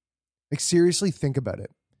 Like seriously, think about it.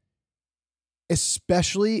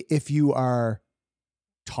 Especially if you are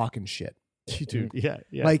talking shit. Dude, yeah.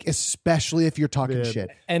 Like especially if you're talking shit.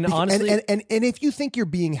 And honestly, and if you think you're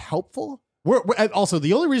being helpful. We're also,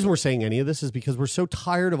 the only reason we're saying any of this is because we're so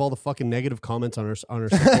tired of all the fucking negative comments on our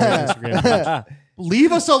Instagram.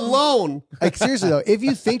 Leave us alone. Like seriously though, if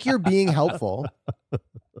you think you're being helpful,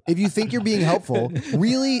 if you think you're being helpful,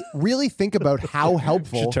 really think about how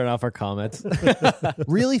helpful. Should turn off our comments.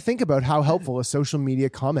 Really think about how helpful a social media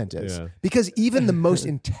comment is. Yeah. Because even the most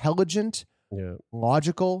intelligent,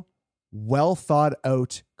 logical, well thought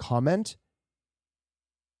out comment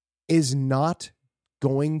is not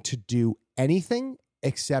going to do anything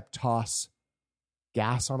except toss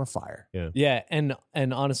gas on a fire. Yeah, and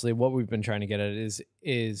honestly, what we've been trying to get at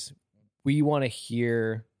is we want to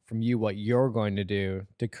hear from you what you're going to do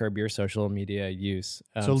to curb your social media use.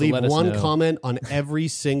 So leave one comment on every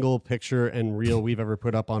single picture and reel we've ever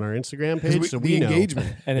put up on our Instagram page. So we know.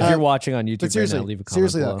 Engagement. And if you're watching on YouTube seriously, right now, leave a comment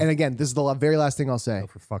seriously below. though, and again, this is the very last thing I'll say. Oh,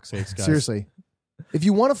 for fuck's sakes, guys. Seriously, if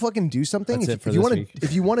you want to fucking do something, That's it if for you this want week. to,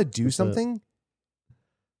 if you want to do something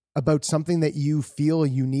about something that you feel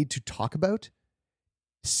you need to talk about,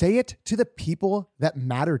 say it to the people that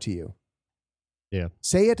matter to you. Yeah.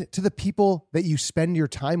 Say it to the people that you spend your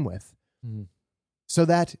time with, so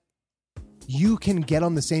that you can get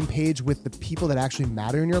on the same page with the people that actually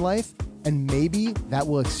matter in your life, and maybe that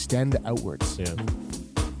will extend outwards. Yeah.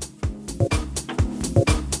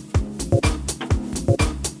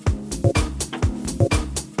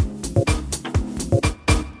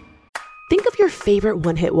 Think of your favorite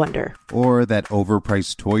one-hit wonder. Or that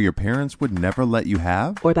overpriced toy your parents would never let you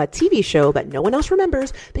have. Or that TV show that no one else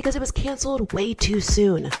remembers because it was canceled way too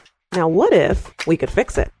soon. Now what if we could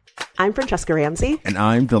fix it? I'm Francesca Ramsey. And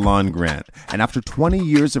I'm DeLon Grant. And after 20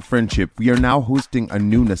 years of friendship, we are now hosting a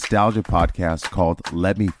new nostalgia podcast called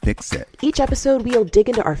Let Me Fix It. Each episode, we'll dig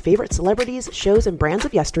into our favorite celebrities, shows, and brands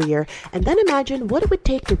of yesteryear, and then imagine what it would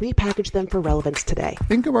take to repackage them for relevance today.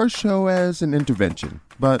 Think of our show as an intervention,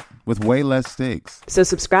 but with way less stakes. So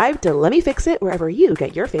subscribe to Let Me Fix It wherever you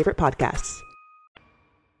get your favorite podcasts.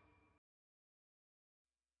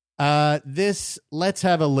 Let's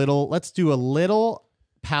do a little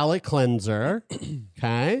palate cleanser.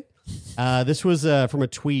 Okay. This was from a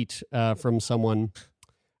tweet from someone.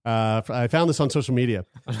 I found this on social media.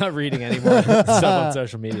 I'm not reading anymore stuff on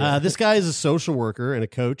social media. This guy is a social worker and a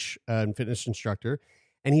coach and fitness instructor,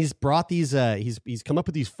 and he's brought these. He's come up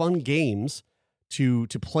with these fun games to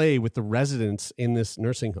play with the residents in this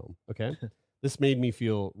nursing home. Okay, this made me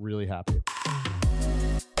feel really happy.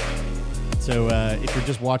 So if you're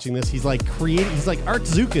just watching this, he's like Art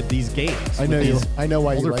Zuka at these games. I know you. These I know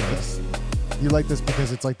why you older like folks. this. You like this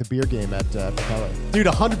because it's like the beer game at Propeller. Dude,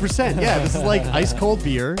 100%. Yeah, this is like ice cold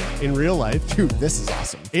beer in real life. Dude, this is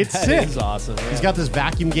awesome. It's That sick. is awesome. Yeah. He's got this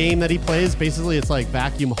vacuum game that he plays. Basically, it's like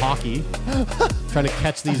vacuum hockey, trying to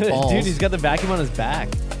catch these balls. Dude, he's got the vacuum on his back.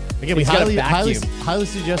 Again, we he's got a highly vacuum.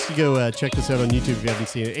 suggest you go check this out on YouTube if you haven't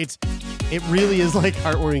seen it. It really is like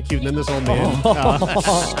heartwarming and cute. And then this old man,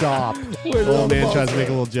 Stop. old man tries to make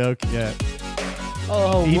a little joke. Yeah,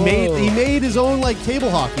 he whoa. made his own like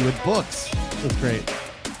table hockey with books. It's great.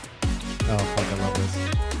 Oh fuck, I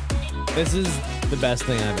love this. This is the best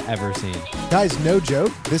thing I've ever seen. Guys, no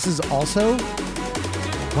joke. This is also,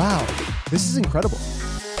 wow, this is incredible.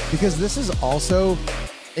 Because this is also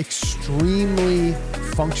extremely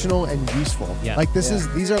functional and useful. Yeah. Like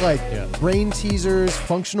these are like brain teasers,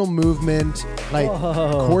 functional movement, like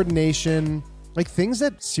coordination, like things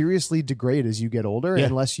that seriously degrade as you get older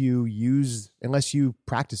unless you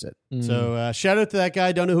practice it. So shout out to that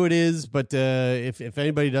guy. Don't know who it is, but if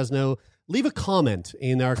anybody does know, leave a comment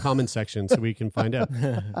in our comment section so we can find out.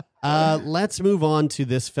 Let's move on to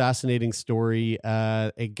this fascinating story.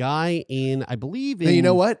 A guy in, I believe in... Hey, you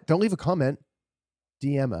know what? Don't leave a comment.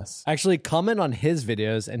 DM us. Actually, comment on his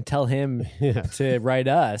videos and tell him to write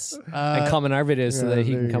us and comment our videos so that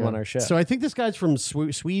he can come on our show. So I think this guy's from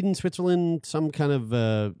Sweden, Switzerland, some kind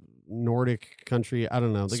of Nordic country. I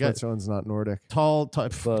don't know. The Switzerland's not Nordic. Tall,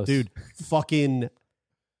 Close. dude, fucking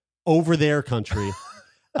over there country.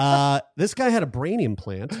 This guy had a brain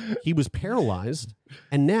implant. He was paralyzed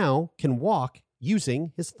and now can walk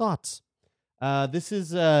using his thoughts. This is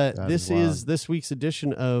this week's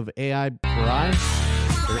edition of AI Bri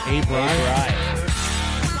or A Bri.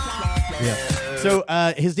 Yeah. So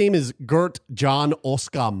his name is Gert John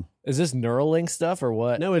Oskam. Is this Neuralink stuff or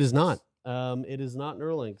what? No, it is not. It is not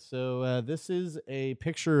Neuralink. So this is a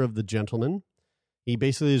picture of the gentleman. He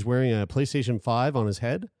basically is wearing a PlayStation 5 on his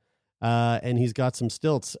head, and he's got some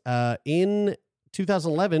stilts. In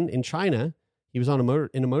 2011, in China, he was on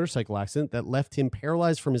in a motorcycle accident that left him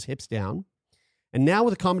paralyzed from his hips down. And now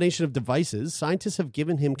with a combination of devices, scientists have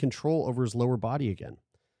given him control over his lower body again.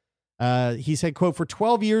 He said, quote, "For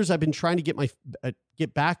 12 years, I've been trying to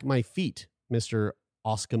get back my feet," Mr.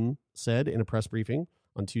 Oskam said in a press briefing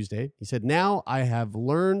on Tuesday. He said, "Now I have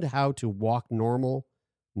learned how to walk normal,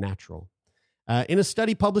 natural." In a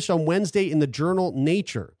study published on Wednesday in the journal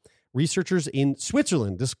Nature, researchers in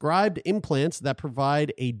Switzerland described implants that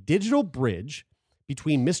provide a digital bridge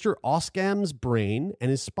between Mr. Oskam's brain and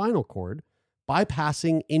his spinal cord,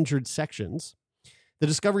 bypassing injured sections. The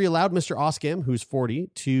discovery allowed Mr. Oskam, who's 40,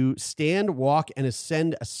 to stand, walk, and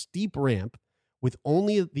ascend a steep ramp with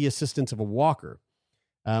only the assistance of a walker.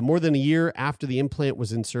 More than a year after the implant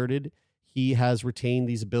was inserted, he has retained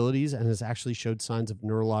these abilities and has actually showed signs of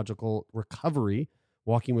neurological recovery,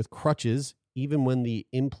 walking with crutches, even when the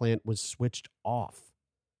implant was switched off.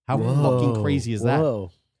 How fucking crazy is that?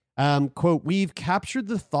 Quote, we've captured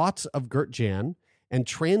the thoughts of Gert Jan and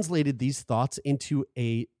translated these thoughts into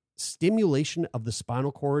a stimulation of the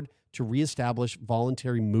spinal cord to reestablish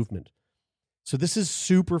voluntary movement. So this is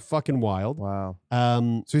super fucking wild. Wow.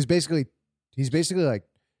 So he's basically like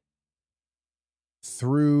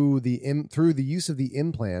through the use of the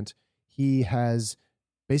implant, he has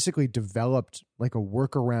basically developed like a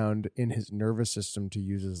workaround in his nervous system to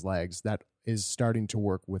use his legs that is starting to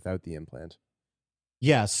work without the implant.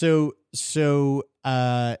 Yeah. So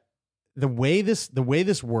the way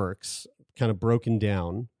this works, kind of broken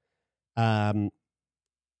down, the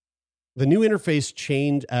new interface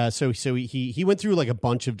changed. So he went through like a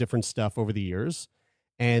bunch of different stuff over the years,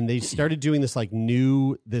 and they started doing this like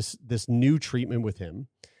new treatment with him.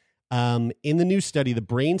 In the new study, the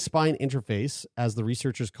brain spine interface, as the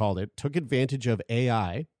researchers called it, took advantage of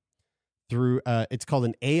AI through it's called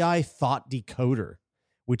an AI thought decoder,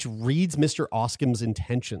 which reads Mr. Oskam's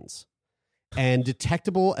intentions and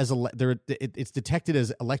detectable as it's detected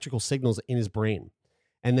as electrical signals in his brain,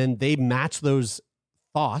 and then they match those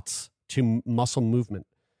thoughts to muscle movement.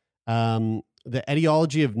 The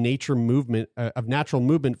etiology of natural movement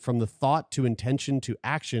from the thought to intention to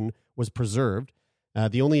action was preserved.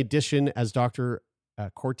 The only addition, as Dr.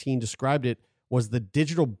 Courtine described it, was the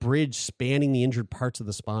digital bridge spanning the injured parts of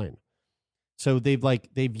the spine. So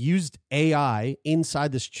they've used AI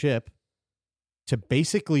inside this chip to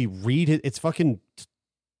basically read it. It's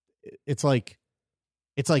like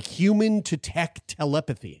human to tech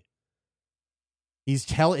telepathy. His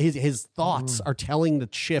thoughts are telling the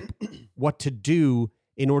chip what to do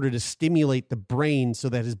in order to stimulate the brain so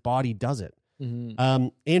that his body does it. Mm-hmm.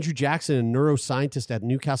 Andrew Jackson, a neuroscientist at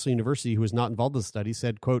Newcastle University who was not involved in the study,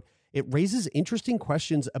 said, quote, it raises interesting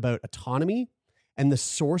questions about autonomy and the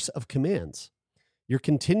source of commands. You're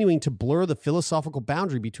continuing to blur the philosophical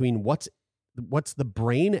boundary between what's the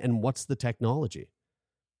brain and what's the technology,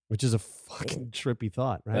 which is a fucking trippy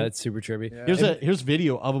thought, right? That's super trippy. Yeah. Here's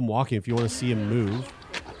video of him walking if you want to see him move.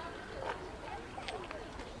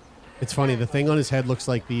 It's funny. The thing on his head looks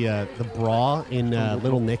like the bra in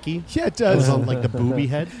Little Nicky. Yeah, it does. On like the booby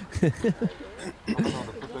head. Look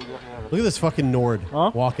at this fucking Nord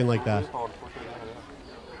walking like that.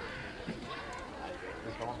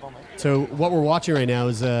 So what we're watching right now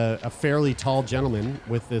is a fairly tall gentleman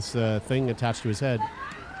with this thing attached to his head,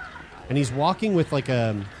 and he's walking with like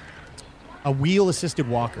a wheel-assisted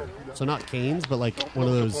walker. So not canes, but like one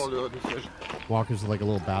of those walkers with like a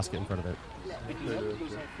little basket in front of it.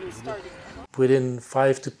 Within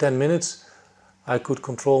 5 to 10 minutes, I could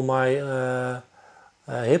control my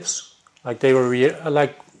hips. Like they were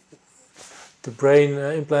like the brain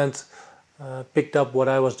implant picked up what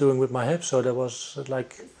I was doing with my hips. So that was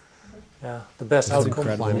like the best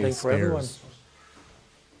outcome I think for everyone.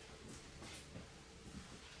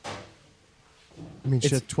 I mean,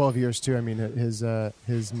 shit, 12 years too. I mean, his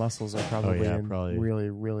muscles are probably, probably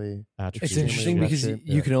really, really. It's interesting because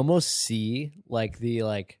you can almost see like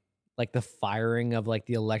the firing of like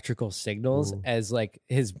the electrical signals as like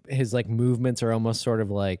his like movements are almost sort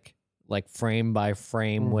of like frame by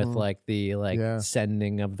frame with like the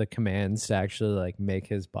sending of the commands to actually like make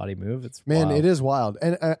his body move. It's wild. It is wild,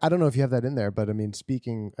 and I don't know if you have that in there, but I mean,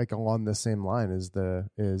 speaking like along the same line is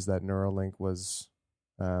that Neuralink was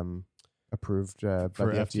approved by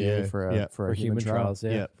the FDA for a human trials.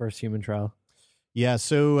 First human trial. Yeah,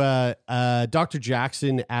 so Dr.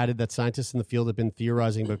 Jackson added that scientists in the field have been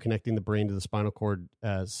theorizing about connecting the brain to the spinal cord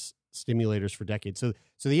stimulators for decades. So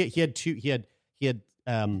he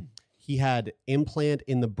had implant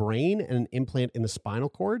in the brain and an implant in the spinal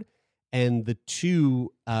cord, and the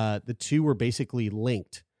two were basically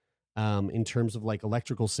linked in terms of like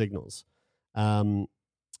electrical signals.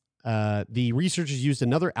 The researchers used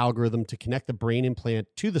another algorithm to connect the brain implant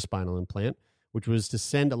to the spinal implant, which was to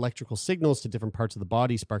send electrical signals to different parts of the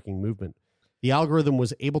body, sparking movement. The algorithm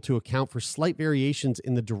was able to account for slight variations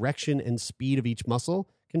in the direction and speed of each muscle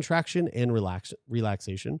contraction and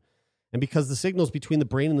relaxation. And because the signals between the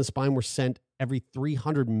brain and the spine were sent every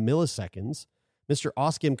 300 milliseconds, Mr.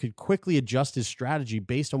 Oskam could quickly adjust his strategy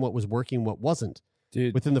based on what was working and what wasn't.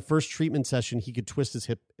 Dude. Within the first treatment session, he could twist his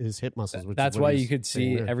hip muscles. Which That's is what why he you was could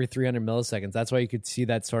saying see there. every 300 milliseconds. That's why you could see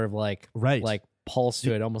that sort of like pulse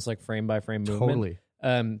to it, almost like frame by frame movement. Totally.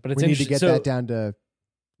 But it's we need to interesting. get that down to.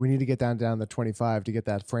 We need to get down to 25 to get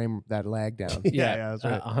that lag down. Yeah, that's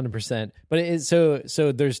right. 100%. But it is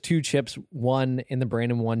so there's two chips, one in the brain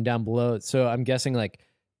and one down below. So I'm guessing like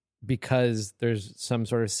because there's some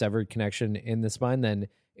sort of severed connection in the spine, then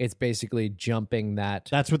it's basically jumping that.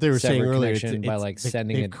 That's what they were saying earlier. By like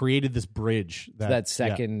sending they've it. created this bridge That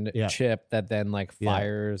second chip that then like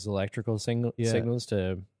fires electrical signals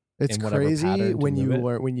to. It's in whatever crazy pattern to when you move it.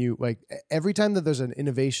 learn, when you like every time that there's an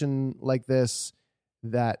innovation like this,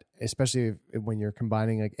 that especially when you're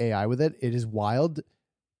combining like AI with it, it is wild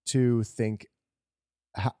to think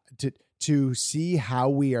to see how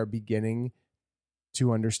we are beginning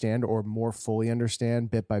to understand or more fully understand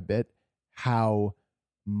bit by bit how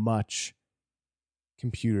much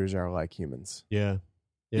computers are like humans. Yeah.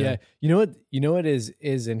 You know what is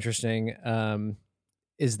interesting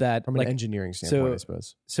is that from an engineering standpoint, I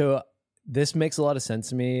suppose. So this makes a lot of sense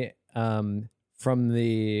to me from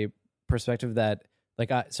the perspective that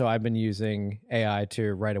I've been using AI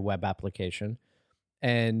to write a web application,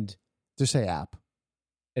 and just say app.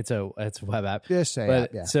 It's a web app. Just say app.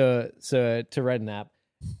 Yeah. So to write an app,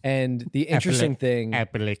 and the interesting thing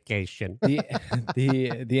application.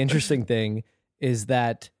 The interesting thing is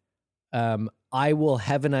that I will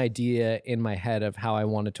have an idea in my head of how I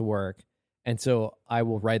want it to work. And so I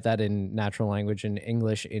will write that in natural language and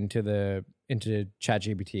English into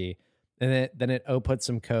ChatGPT, and then it outputs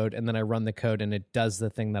some code, and then I run the code, and it does the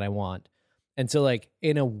thing that I want. And so, like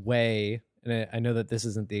in a way, and I know that this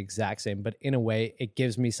isn't the exact same, but in a way, it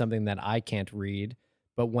gives me something that I can't read.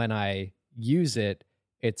 But when I use it,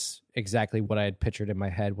 it's exactly what I had pictured in my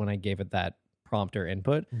head when I gave it that prompt or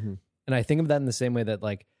input. Mm-hmm. And I think of that in the same way that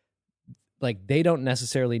like they don't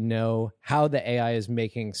necessarily know how the AI is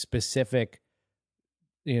making specific,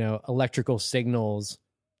 electrical signals.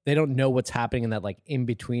 They don't know what's happening in that like in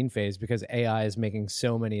between phase because AI is making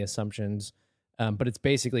so many assumptions. But it's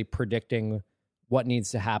basically predicting what needs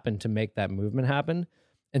to happen to make that movement happen.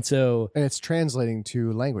 And it's translating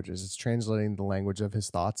to languages. It's translating the language of his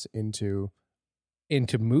thoughts into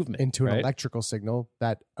movement, into an right? electrical signal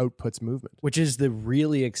that outputs movement, which is the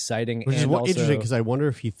really exciting. Which is and also, interesting because I wonder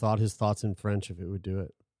if he thought his thoughts in French, if it would do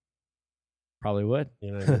it. Probably would.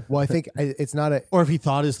 You know what I mean? Well, I think it's not a, or if he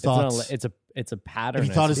thought his thoughts. It's a pattern. If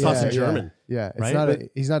he thought his thoughts in German. Yeah, it's right? not.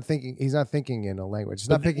 He's not thinking in a language. He's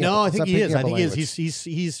not picking. No, up, I think he is. I think he is. language.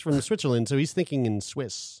 He's from Switzerland, so he's thinking in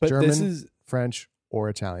Swiss, But German, this is French, or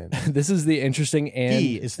Italian. this is the interesting and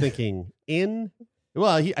he is thinking in.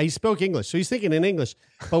 Well, he spoke English, so he's thinking in English.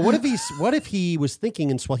 But what if he was thinking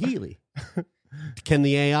in Swahili? Can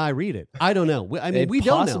the AI read it? I don't know. I mean, It we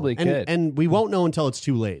don't know, possibly could. and we won't know until it's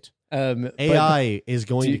too late. AI is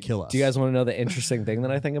going to kill us. Do you guys want to know the interesting thing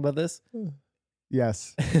that I think about this?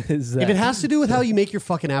 Yes. Is that If it has to do with how you make your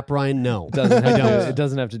fucking app, Ryan, no. it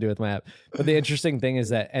doesn't have to do with my app. But the interesting thing is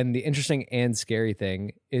that, and the interesting and scary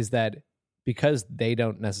thing is that because they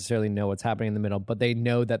don't necessarily know what's happening in the middle, but they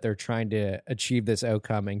know that they're trying to achieve this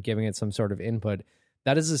outcome and giving it some sort of input.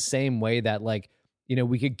 That is the same way that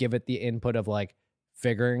we could give it the input of like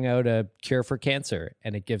figuring out a cure for cancer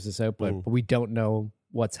and it gives us output, but we don't know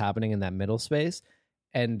what's happening in that middle space.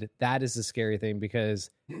 And that is the scary thing because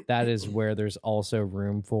that is where there's also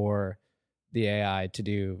room for the AI to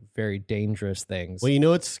do very dangerous things. Well, you know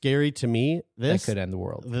what's scary to me? This that could end the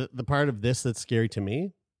world. The part of this that's scary to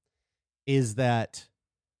me is that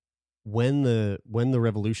when the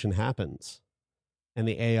revolution happens and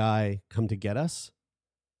the AI come to get us,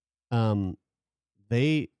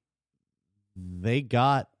 they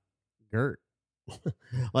got Gert.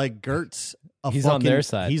 Like Gert's he's on their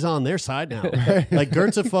side. He's on their side now. Like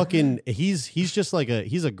Gert's a fucking he's just like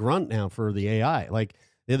he's a grunt now for the AI. Like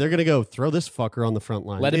they're gonna go throw this fucker on the front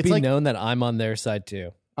line. Let it be known that I'm on their side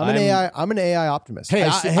too. I'm an AI optimist. Hey,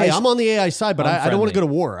 I'm on the AI side, but I don't want to go to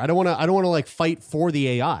war. I don't want to like fight for the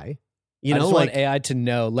AI. I just want AI to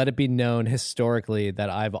know. Let it be known historically that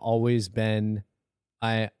I've always been.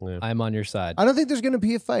 I'm on your side. I don't think there's going to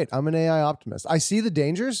be a fight. I'm an AI optimist. I see the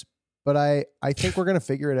dangers, but I think we're going to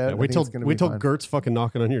figure it out. Yeah, wait till Gert's fucking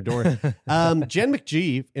knocking on your door. Jen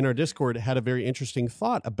McGee in our Discord had a very interesting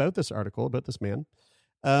thought about this article, about this man,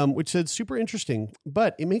 which said super interesting,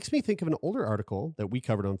 but it makes me think of an older article that we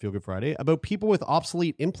covered on Feel Good Friday about people with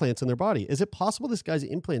obsolete implants in their body. Is it possible this guy's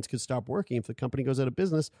implants could stop working if the company goes out of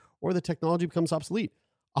business or the technology becomes obsolete?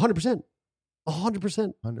 100%.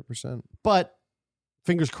 100%. But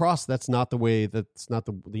fingers crossed that's not the way, that's not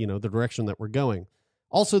the direction that we're going.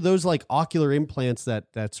 Also, those like ocular implants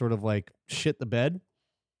that sort of like shit the bed.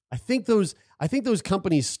 I think those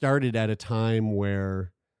companies started at a time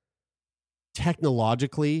where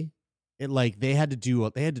technologically they had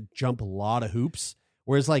to jump a lot of hoops.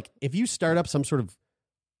 Whereas like if you start up some sort of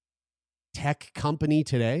tech company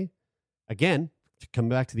today, again, to come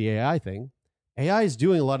back to the AI thing, AI is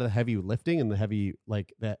doing a lot of the heavy lifting and the heavy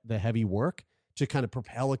the heavy work to kind of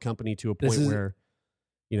propel a company to a point where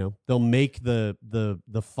they'll make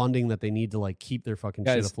the funding that they need to like keep their fucking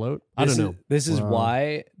shit afloat. I don't know. This is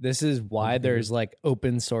why there's like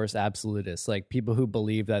open source absolutists, like people who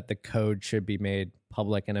believe that the code should be made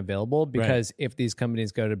public and available, because if these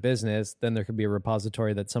companies go to business, then there could be a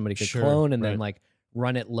repository that somebody could clone and then like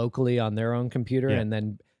run it locally on their own computer and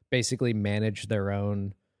then basically manage their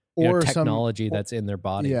own technology that's in their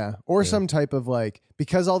body. Yeah. Or some type of like,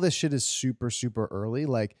 because all this shit is super, super early,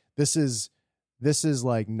 like this is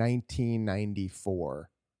like 1994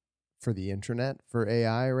 for the internet, for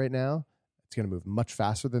AI right now. It's going to move much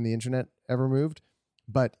faster than the internet ever moved.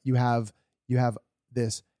 But you have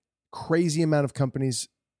this crazy amount of companies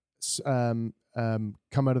come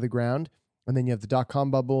out of the ground. And then you have the dot-com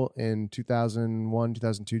bubble in 2001,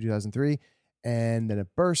 2002, 2003. And then it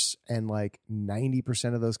bursts, and like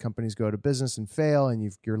 90% of those companies go to business and fail.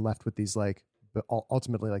 And you're left with these like, but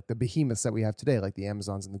ultimately like the behemoths that we have today, like the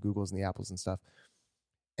Amazons and the Googles and the Apples and stuff.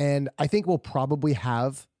 And I think we'll probably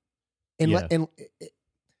have, and I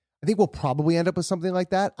think we'll probably end up with something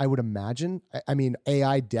like that. I would imagine. I mean,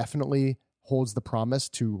 AI definitely holds the promise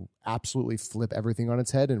to absolutely flip everything on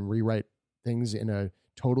its head and rewrite things in a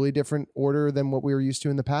totally different order than what we were used to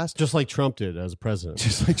in the past. Just like Trump did as a president.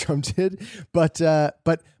 Just like Trump did. But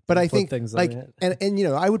I think like, and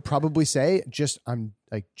I would probably say I'm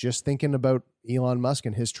just thinking about Elon Musk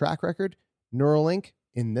and his track record. Neuralink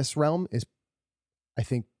in this realm is, I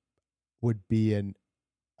think, would be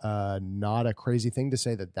not a crazy thing to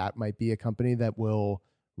say that might be a company that will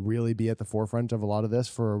really be at the forefront of a lot of this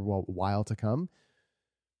for a while to come.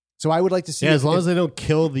 So I would like to see, as long as they don't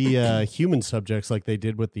kill the human subjects like they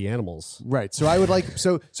did with the animals, right? So I would like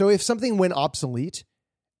so if something went obsolete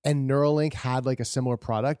and Neuralink had like a similar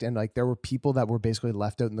product, and like there were people that were basically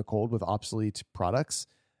left out in the cold with obsolete products,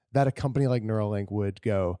 that a company like Neuralink would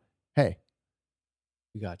go, "Hey,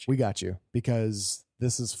 we got you, because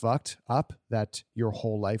this is fucked up that your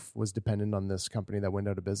whole life was dependent on this company that went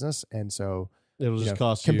out of business, and so." It'll just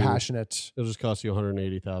cost compassionate. It'll just cost you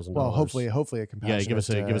 $180,000. Well, hopefully a compassionate. Yeah, give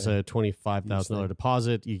us a $25,000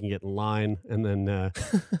 deposit. You can get in line, and then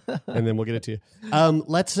and then we'll get it to you.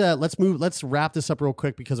 Let's wrap this up real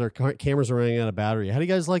quick because our cameras are running out of battery. How do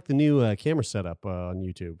you guys like the new camera setup on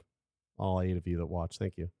YouTube? All 8 of you that watch,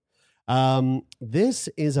 thank you. This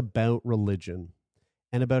is about religion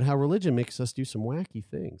and about how religion makes us do some wacky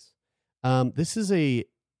things.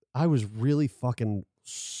 I was really fucking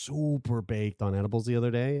super baked on edibles the other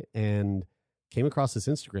day and came across this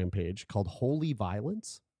Instagram page called Holy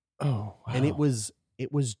Violence. Oh, wow. And it was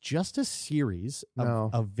just a series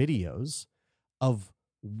of videos of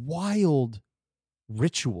wild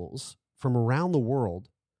rituals from around the world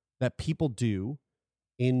that people do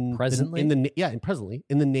presently in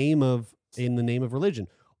the name of religion.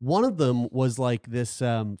 One of them was like this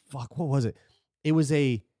what was it?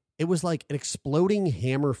 It was like an exploding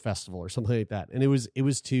hammer festival or something like that. And it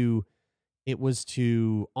was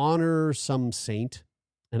to honor some saint.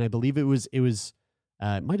 And I believe it might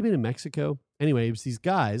have been in Mexico. Anyway, it was these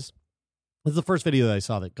guys. This is the first video that I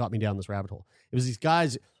saw that got me down this rabbit hole. It was these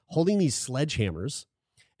guys holding these sledgehammers,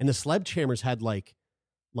 and the sledgehammers had like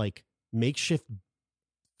makeshift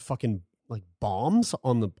fucking like bombs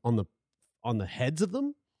on the heads of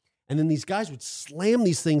them. And then these guys would slam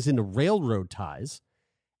these things into railroad ties,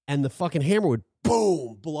 and the fucking hammer would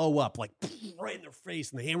boom blow up like right in their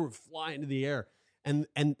face, and the hammer would fly into the air. And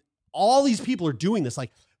all these people are doing this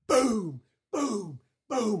like boom, boom,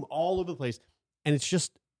 boom all over the place. And it's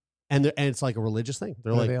just and it's like a religious thing.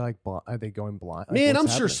 Are they going blind? Like, man, I'm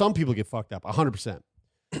sure some people get fucked up 100%.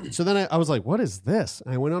 So then I was like, what is this?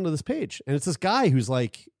 And I went onto this page, and it's this guy who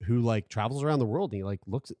travels around the world, and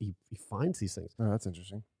he finds these things. Oh, that's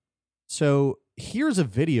interesting. So here's a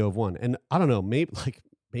video of one, and I don't know, maybe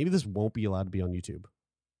this won't be allowed to be on YouTube.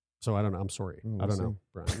 So I don't know. I'm sorry. I don't know,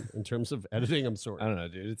 Brian. In terms of editing, I'm sorry. I don't know,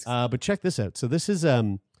 dude. But check this out. So this is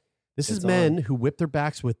men who whip their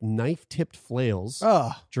backs with knife-tipped flails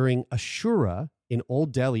during Ashura in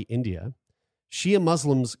Old Delhi, India. Shia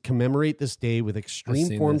Muslims commemorate this day with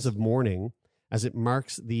extreme forms of mourning as it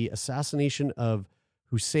marks the assassination of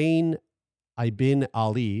Hussein ibn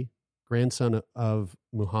Ali, grandson of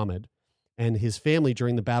Muhammad, and his family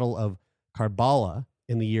during the Battle of Karbala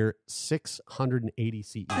in the year 680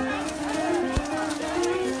 CE.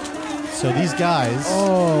 So these guys,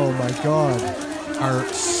 oh my god, are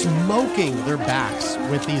smoking their backs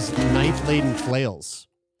with these knife-laden flails.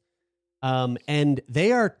 And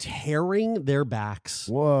they are tearing their backs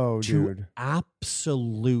whoa, to dude,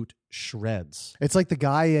 absolute shreds. it's like the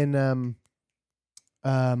guy in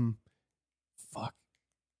fuck,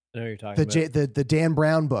 I know what you're talking about. the Dan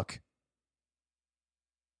Brown book,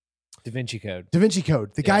 Da Vinci Code. Da Vinci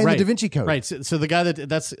Code. The guy in the Da Vinci Code. Right. So the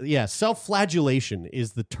guy self-flagellation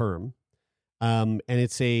is the term. And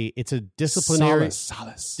it's a disciplinary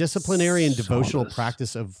and devotional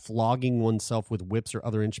practice of flogging oneself with whips or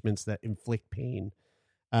other instruments that inflict pain.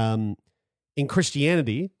 In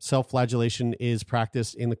Christianity, self-flagellation is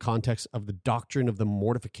practiced in the context of the doctrine of the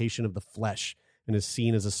mortification of the flesh and is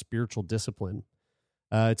seen as a spiritual discipline.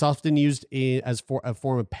 It's often used as for a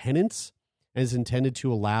form of penance and is intended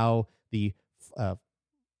to allow the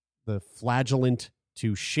flagellant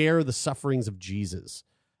to share the sufferings of Jesus.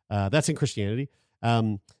 That's in Christianity.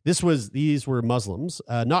 These were Muslims.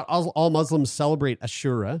 Not all Muslims celebrate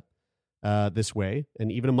Ashura this way,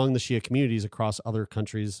 and even among the Shia communities across other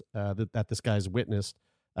countries that this guy's witnessed,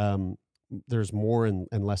 there's more and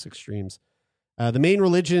less extremes. The main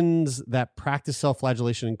religions that practice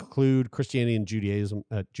self-flagellation include Christianity and Judaism.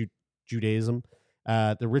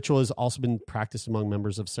 The ritual has also been practiced among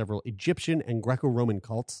members of several Egyptian and Greco-Roman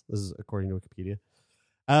cults. This is according to Wikipedia.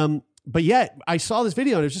 But yet, I saw this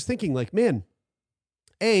video and I was just thinking, like, man,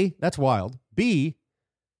 A, that's wild. B,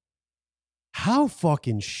 how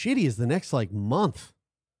fucking shitty is the next like month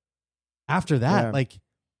after that?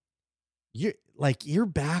 Yeah. Your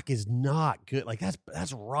back is not good. Like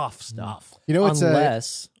that's rough stuff. You know, it's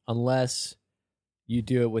unless you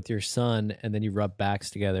do it with your son and then you rub backs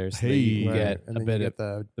together, so that you can get a bit of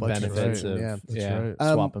the benefits of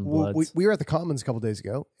swapping bloods. We were at the Commons a couple days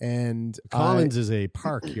ago, and Commons is a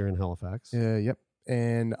park here in Halifax. Yep.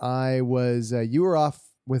 And I was you were off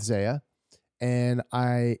with Zaya, and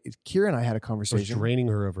Kira and I had a conversation. I was draining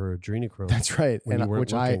her of her adrenochrome. That's right, and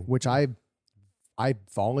which I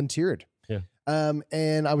volunteered. Yeah.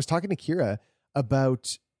 And I was talking to Kira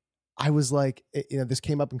about. I was like, this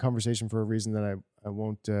came up in conversation for a reason that I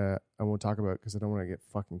won't talk about because I don't want to get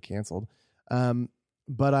fucking canceled.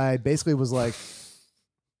 But I basically was like,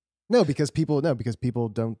 because people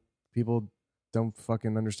don't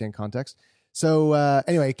fucking understand context. So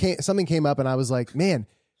anyway, something came up and I was like, man,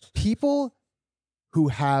 people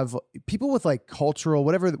with like cultural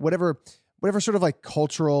whatever sort of like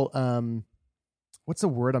cultural what's the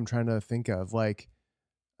word I'm trying to think of, like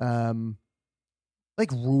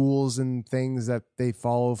rules and things that they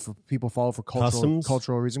follow for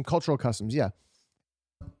cultural reasons, cultural customs. Yeah.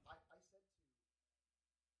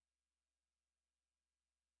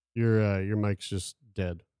 Your mic's just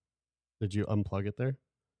dead. Did you unplug it there?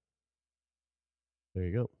 There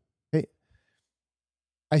you go. Hey,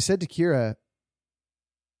 I said to Kira,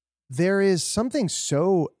 there is something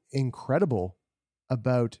so incredible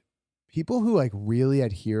about people who like really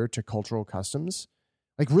adhere to cultural customs,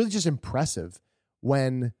 like really just impressive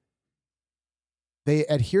when they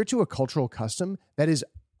adhere to a cultural custom that is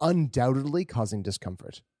undoubtedly causing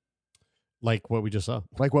discomfort. Like what we just saw.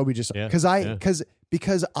 Yeah.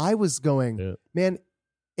 Because I was going, man,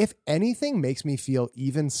 if anything makes me feel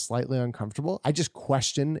even slightly uncomfortable, I just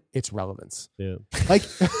question its relevance. Yeah.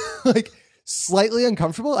 Like slightly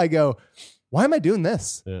uncomfortable, I go, why am I doing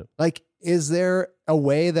this? Yeah. Like, is there a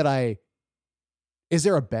way that is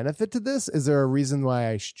there a benefit to this? Is there a reason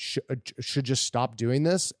why I should just stop doing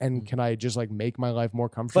this? And can I just like make my life more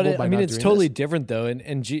comfortable? But it's totally different though.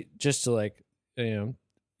 And just to like,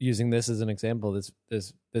 using this as an example,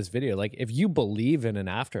 this video, like if you believe in an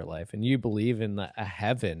afterlife and you believe in a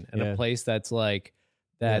heaven and a place that's like,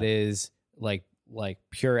 is like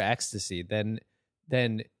pure ecstasy,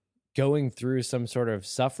 then going through some sort of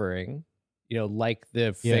suffering, like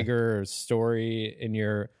the figure or story in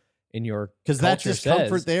your because that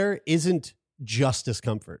discomfort there isn't just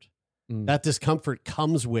discomfort. That discomfort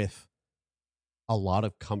comes with a lot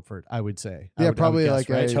of comfort, I would say. Yeah, probably guess, like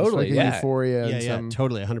right? totally euphoria. Yeah,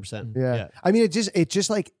 totally, 100%. Yeah. I mean, it just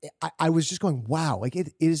like I was just going, wow, like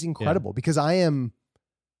it is incredible because I am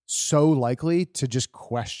so likely to just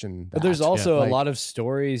question that. But there's also a lot of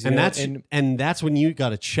stories, and that's when you got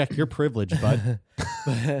to check your privilege, bud.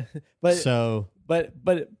 But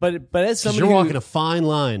as somebody you're walking a fine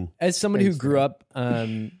line. As somebody who grew up,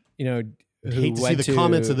 who hate to see the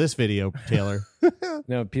comments of this video, Taylor.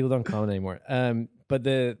 No, people don't comment anymore. But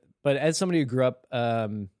as somebody who grew up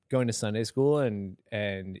going to Sunday school and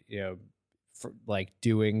like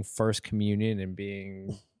doing first communion and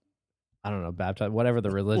being I don't know, baptized, whatever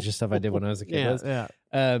the religious stuff I did when I was a kid was. Yeah.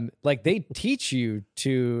 Like they teach you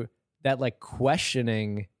to that, like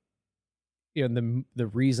questioning, you know, the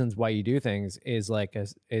reasons why you do things is like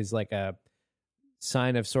a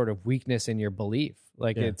sign of sort of weakness in your belief.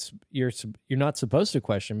 Like you're not supposed to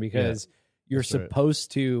question because you're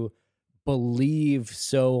supposed to believe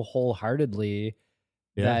so wholeheartedly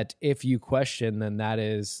that if you question, then that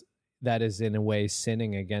is in a way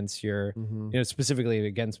sinning against your, you know, specifically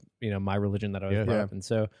against, you know, my religion that I was brought up in.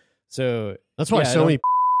 So that's why so many.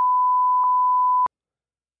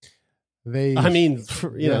 I mean,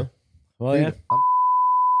 you know. Well, yeah.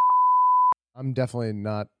 I'm definitely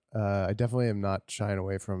not. I definitely am not shying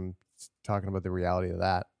away from talking about the reality of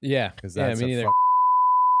that. Yeah, because that's me neither.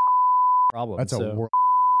 Problem. That's a world.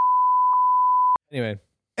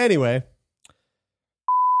 Anyway,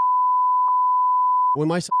 when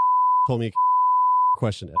my son told me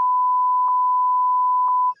question it.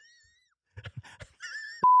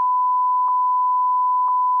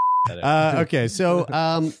 Okay, so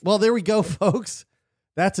well, there we go, folks.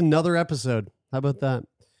 That's another episode. How about that?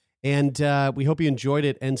 And we hope you enjoyed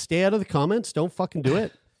it. And stay out of the comments. Don't fucking do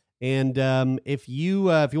it. And if you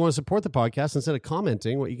want to support the podcast, instead of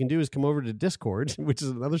commenting, what you can do is come over to Discord, which is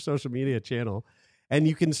another social media channel, and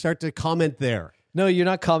you can start to comment there. No, you're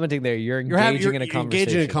not commenting there. You're engaging in a conversation.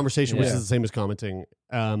 Engaging in a conversation, which is the same as commenting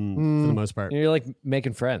for the most part. You're like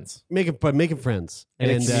making friends. Making friends. In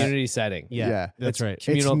a community setting. Yeah, that's right.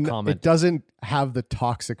 Communal comment. It doesn't have the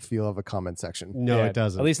toxic feel of a comment section. No, it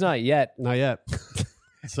doesn't. At least not yet. Not yet.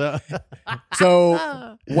 So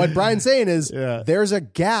what Brian's saying is there's a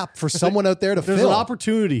gap for someone out there to fill. There's an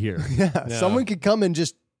opportunity here. Someone could come and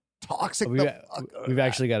just toxic. We've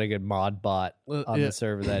actually got a good mod bot on the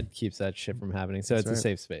server that keeps that shit from happening. So it's a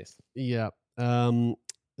safe space. Yeah.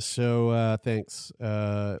 So thanks.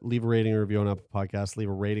 Leave a rating or review on Apple Podcasts. Leave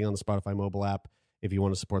a rating on the Spotify mobile app if you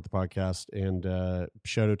want to support the podcast. And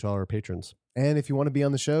shout out to all our patrons. And if you want to be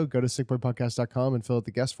on the show, go to sickboypodcast.com and fill out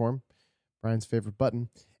the guest form. Brian's favorite button.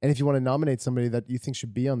 And if you want to nominate somebody that you think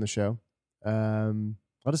should be on the show,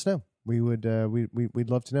 let us know. We'd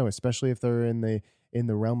love to know, especially if they're in the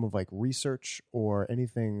realm of like research or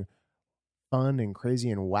anything fun and crazy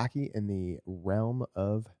and wacky in the realm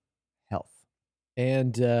of health.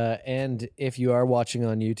 And if you are watching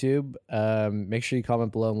on YouTube, make sure you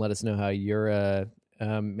comment below and let us know how you're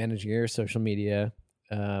managing your social media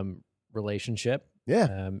relationship.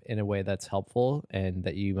 In a way that's helpful and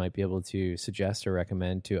that you might be able to suggest or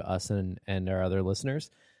recommend to us and our other listeners.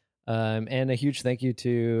 And a huge thank you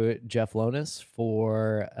to Jeff Lonis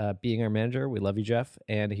for being our manager. We love you, Jeff.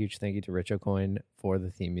 And a huge thank you to Rich O'Coin for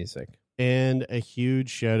the theme music. And a huge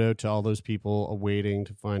shout out to all those people waiting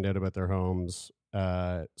to find out about their homes.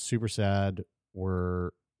 Super sad.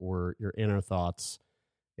 You're in our thoughts.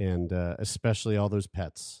 And especially all those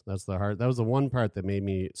pets. That was the one part that made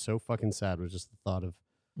me so fucking sad, was just the thought of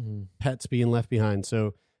pets being left behind.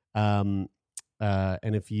 So, and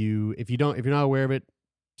if you're not aware of it,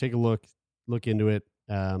 take a look into it.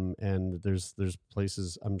 And there's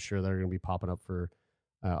places I'm sure that are going to be popping up for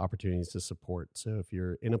opportunities to support. So if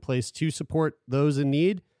you're in a place to support those in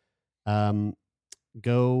need,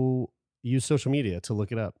 go use social media to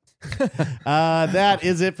look it up. That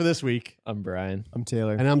is it for this week. I'm Brian. I'm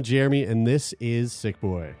Taylor. And I'm Jeremy, and this is Sick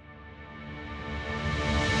Boy.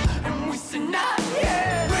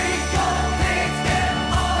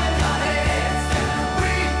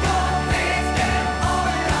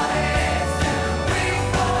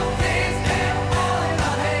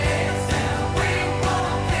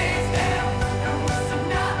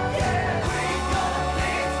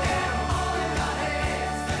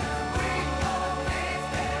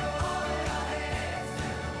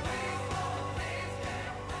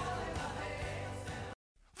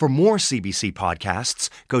 For more CBC podcasts,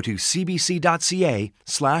 go to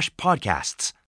cbc.ca/podcasts.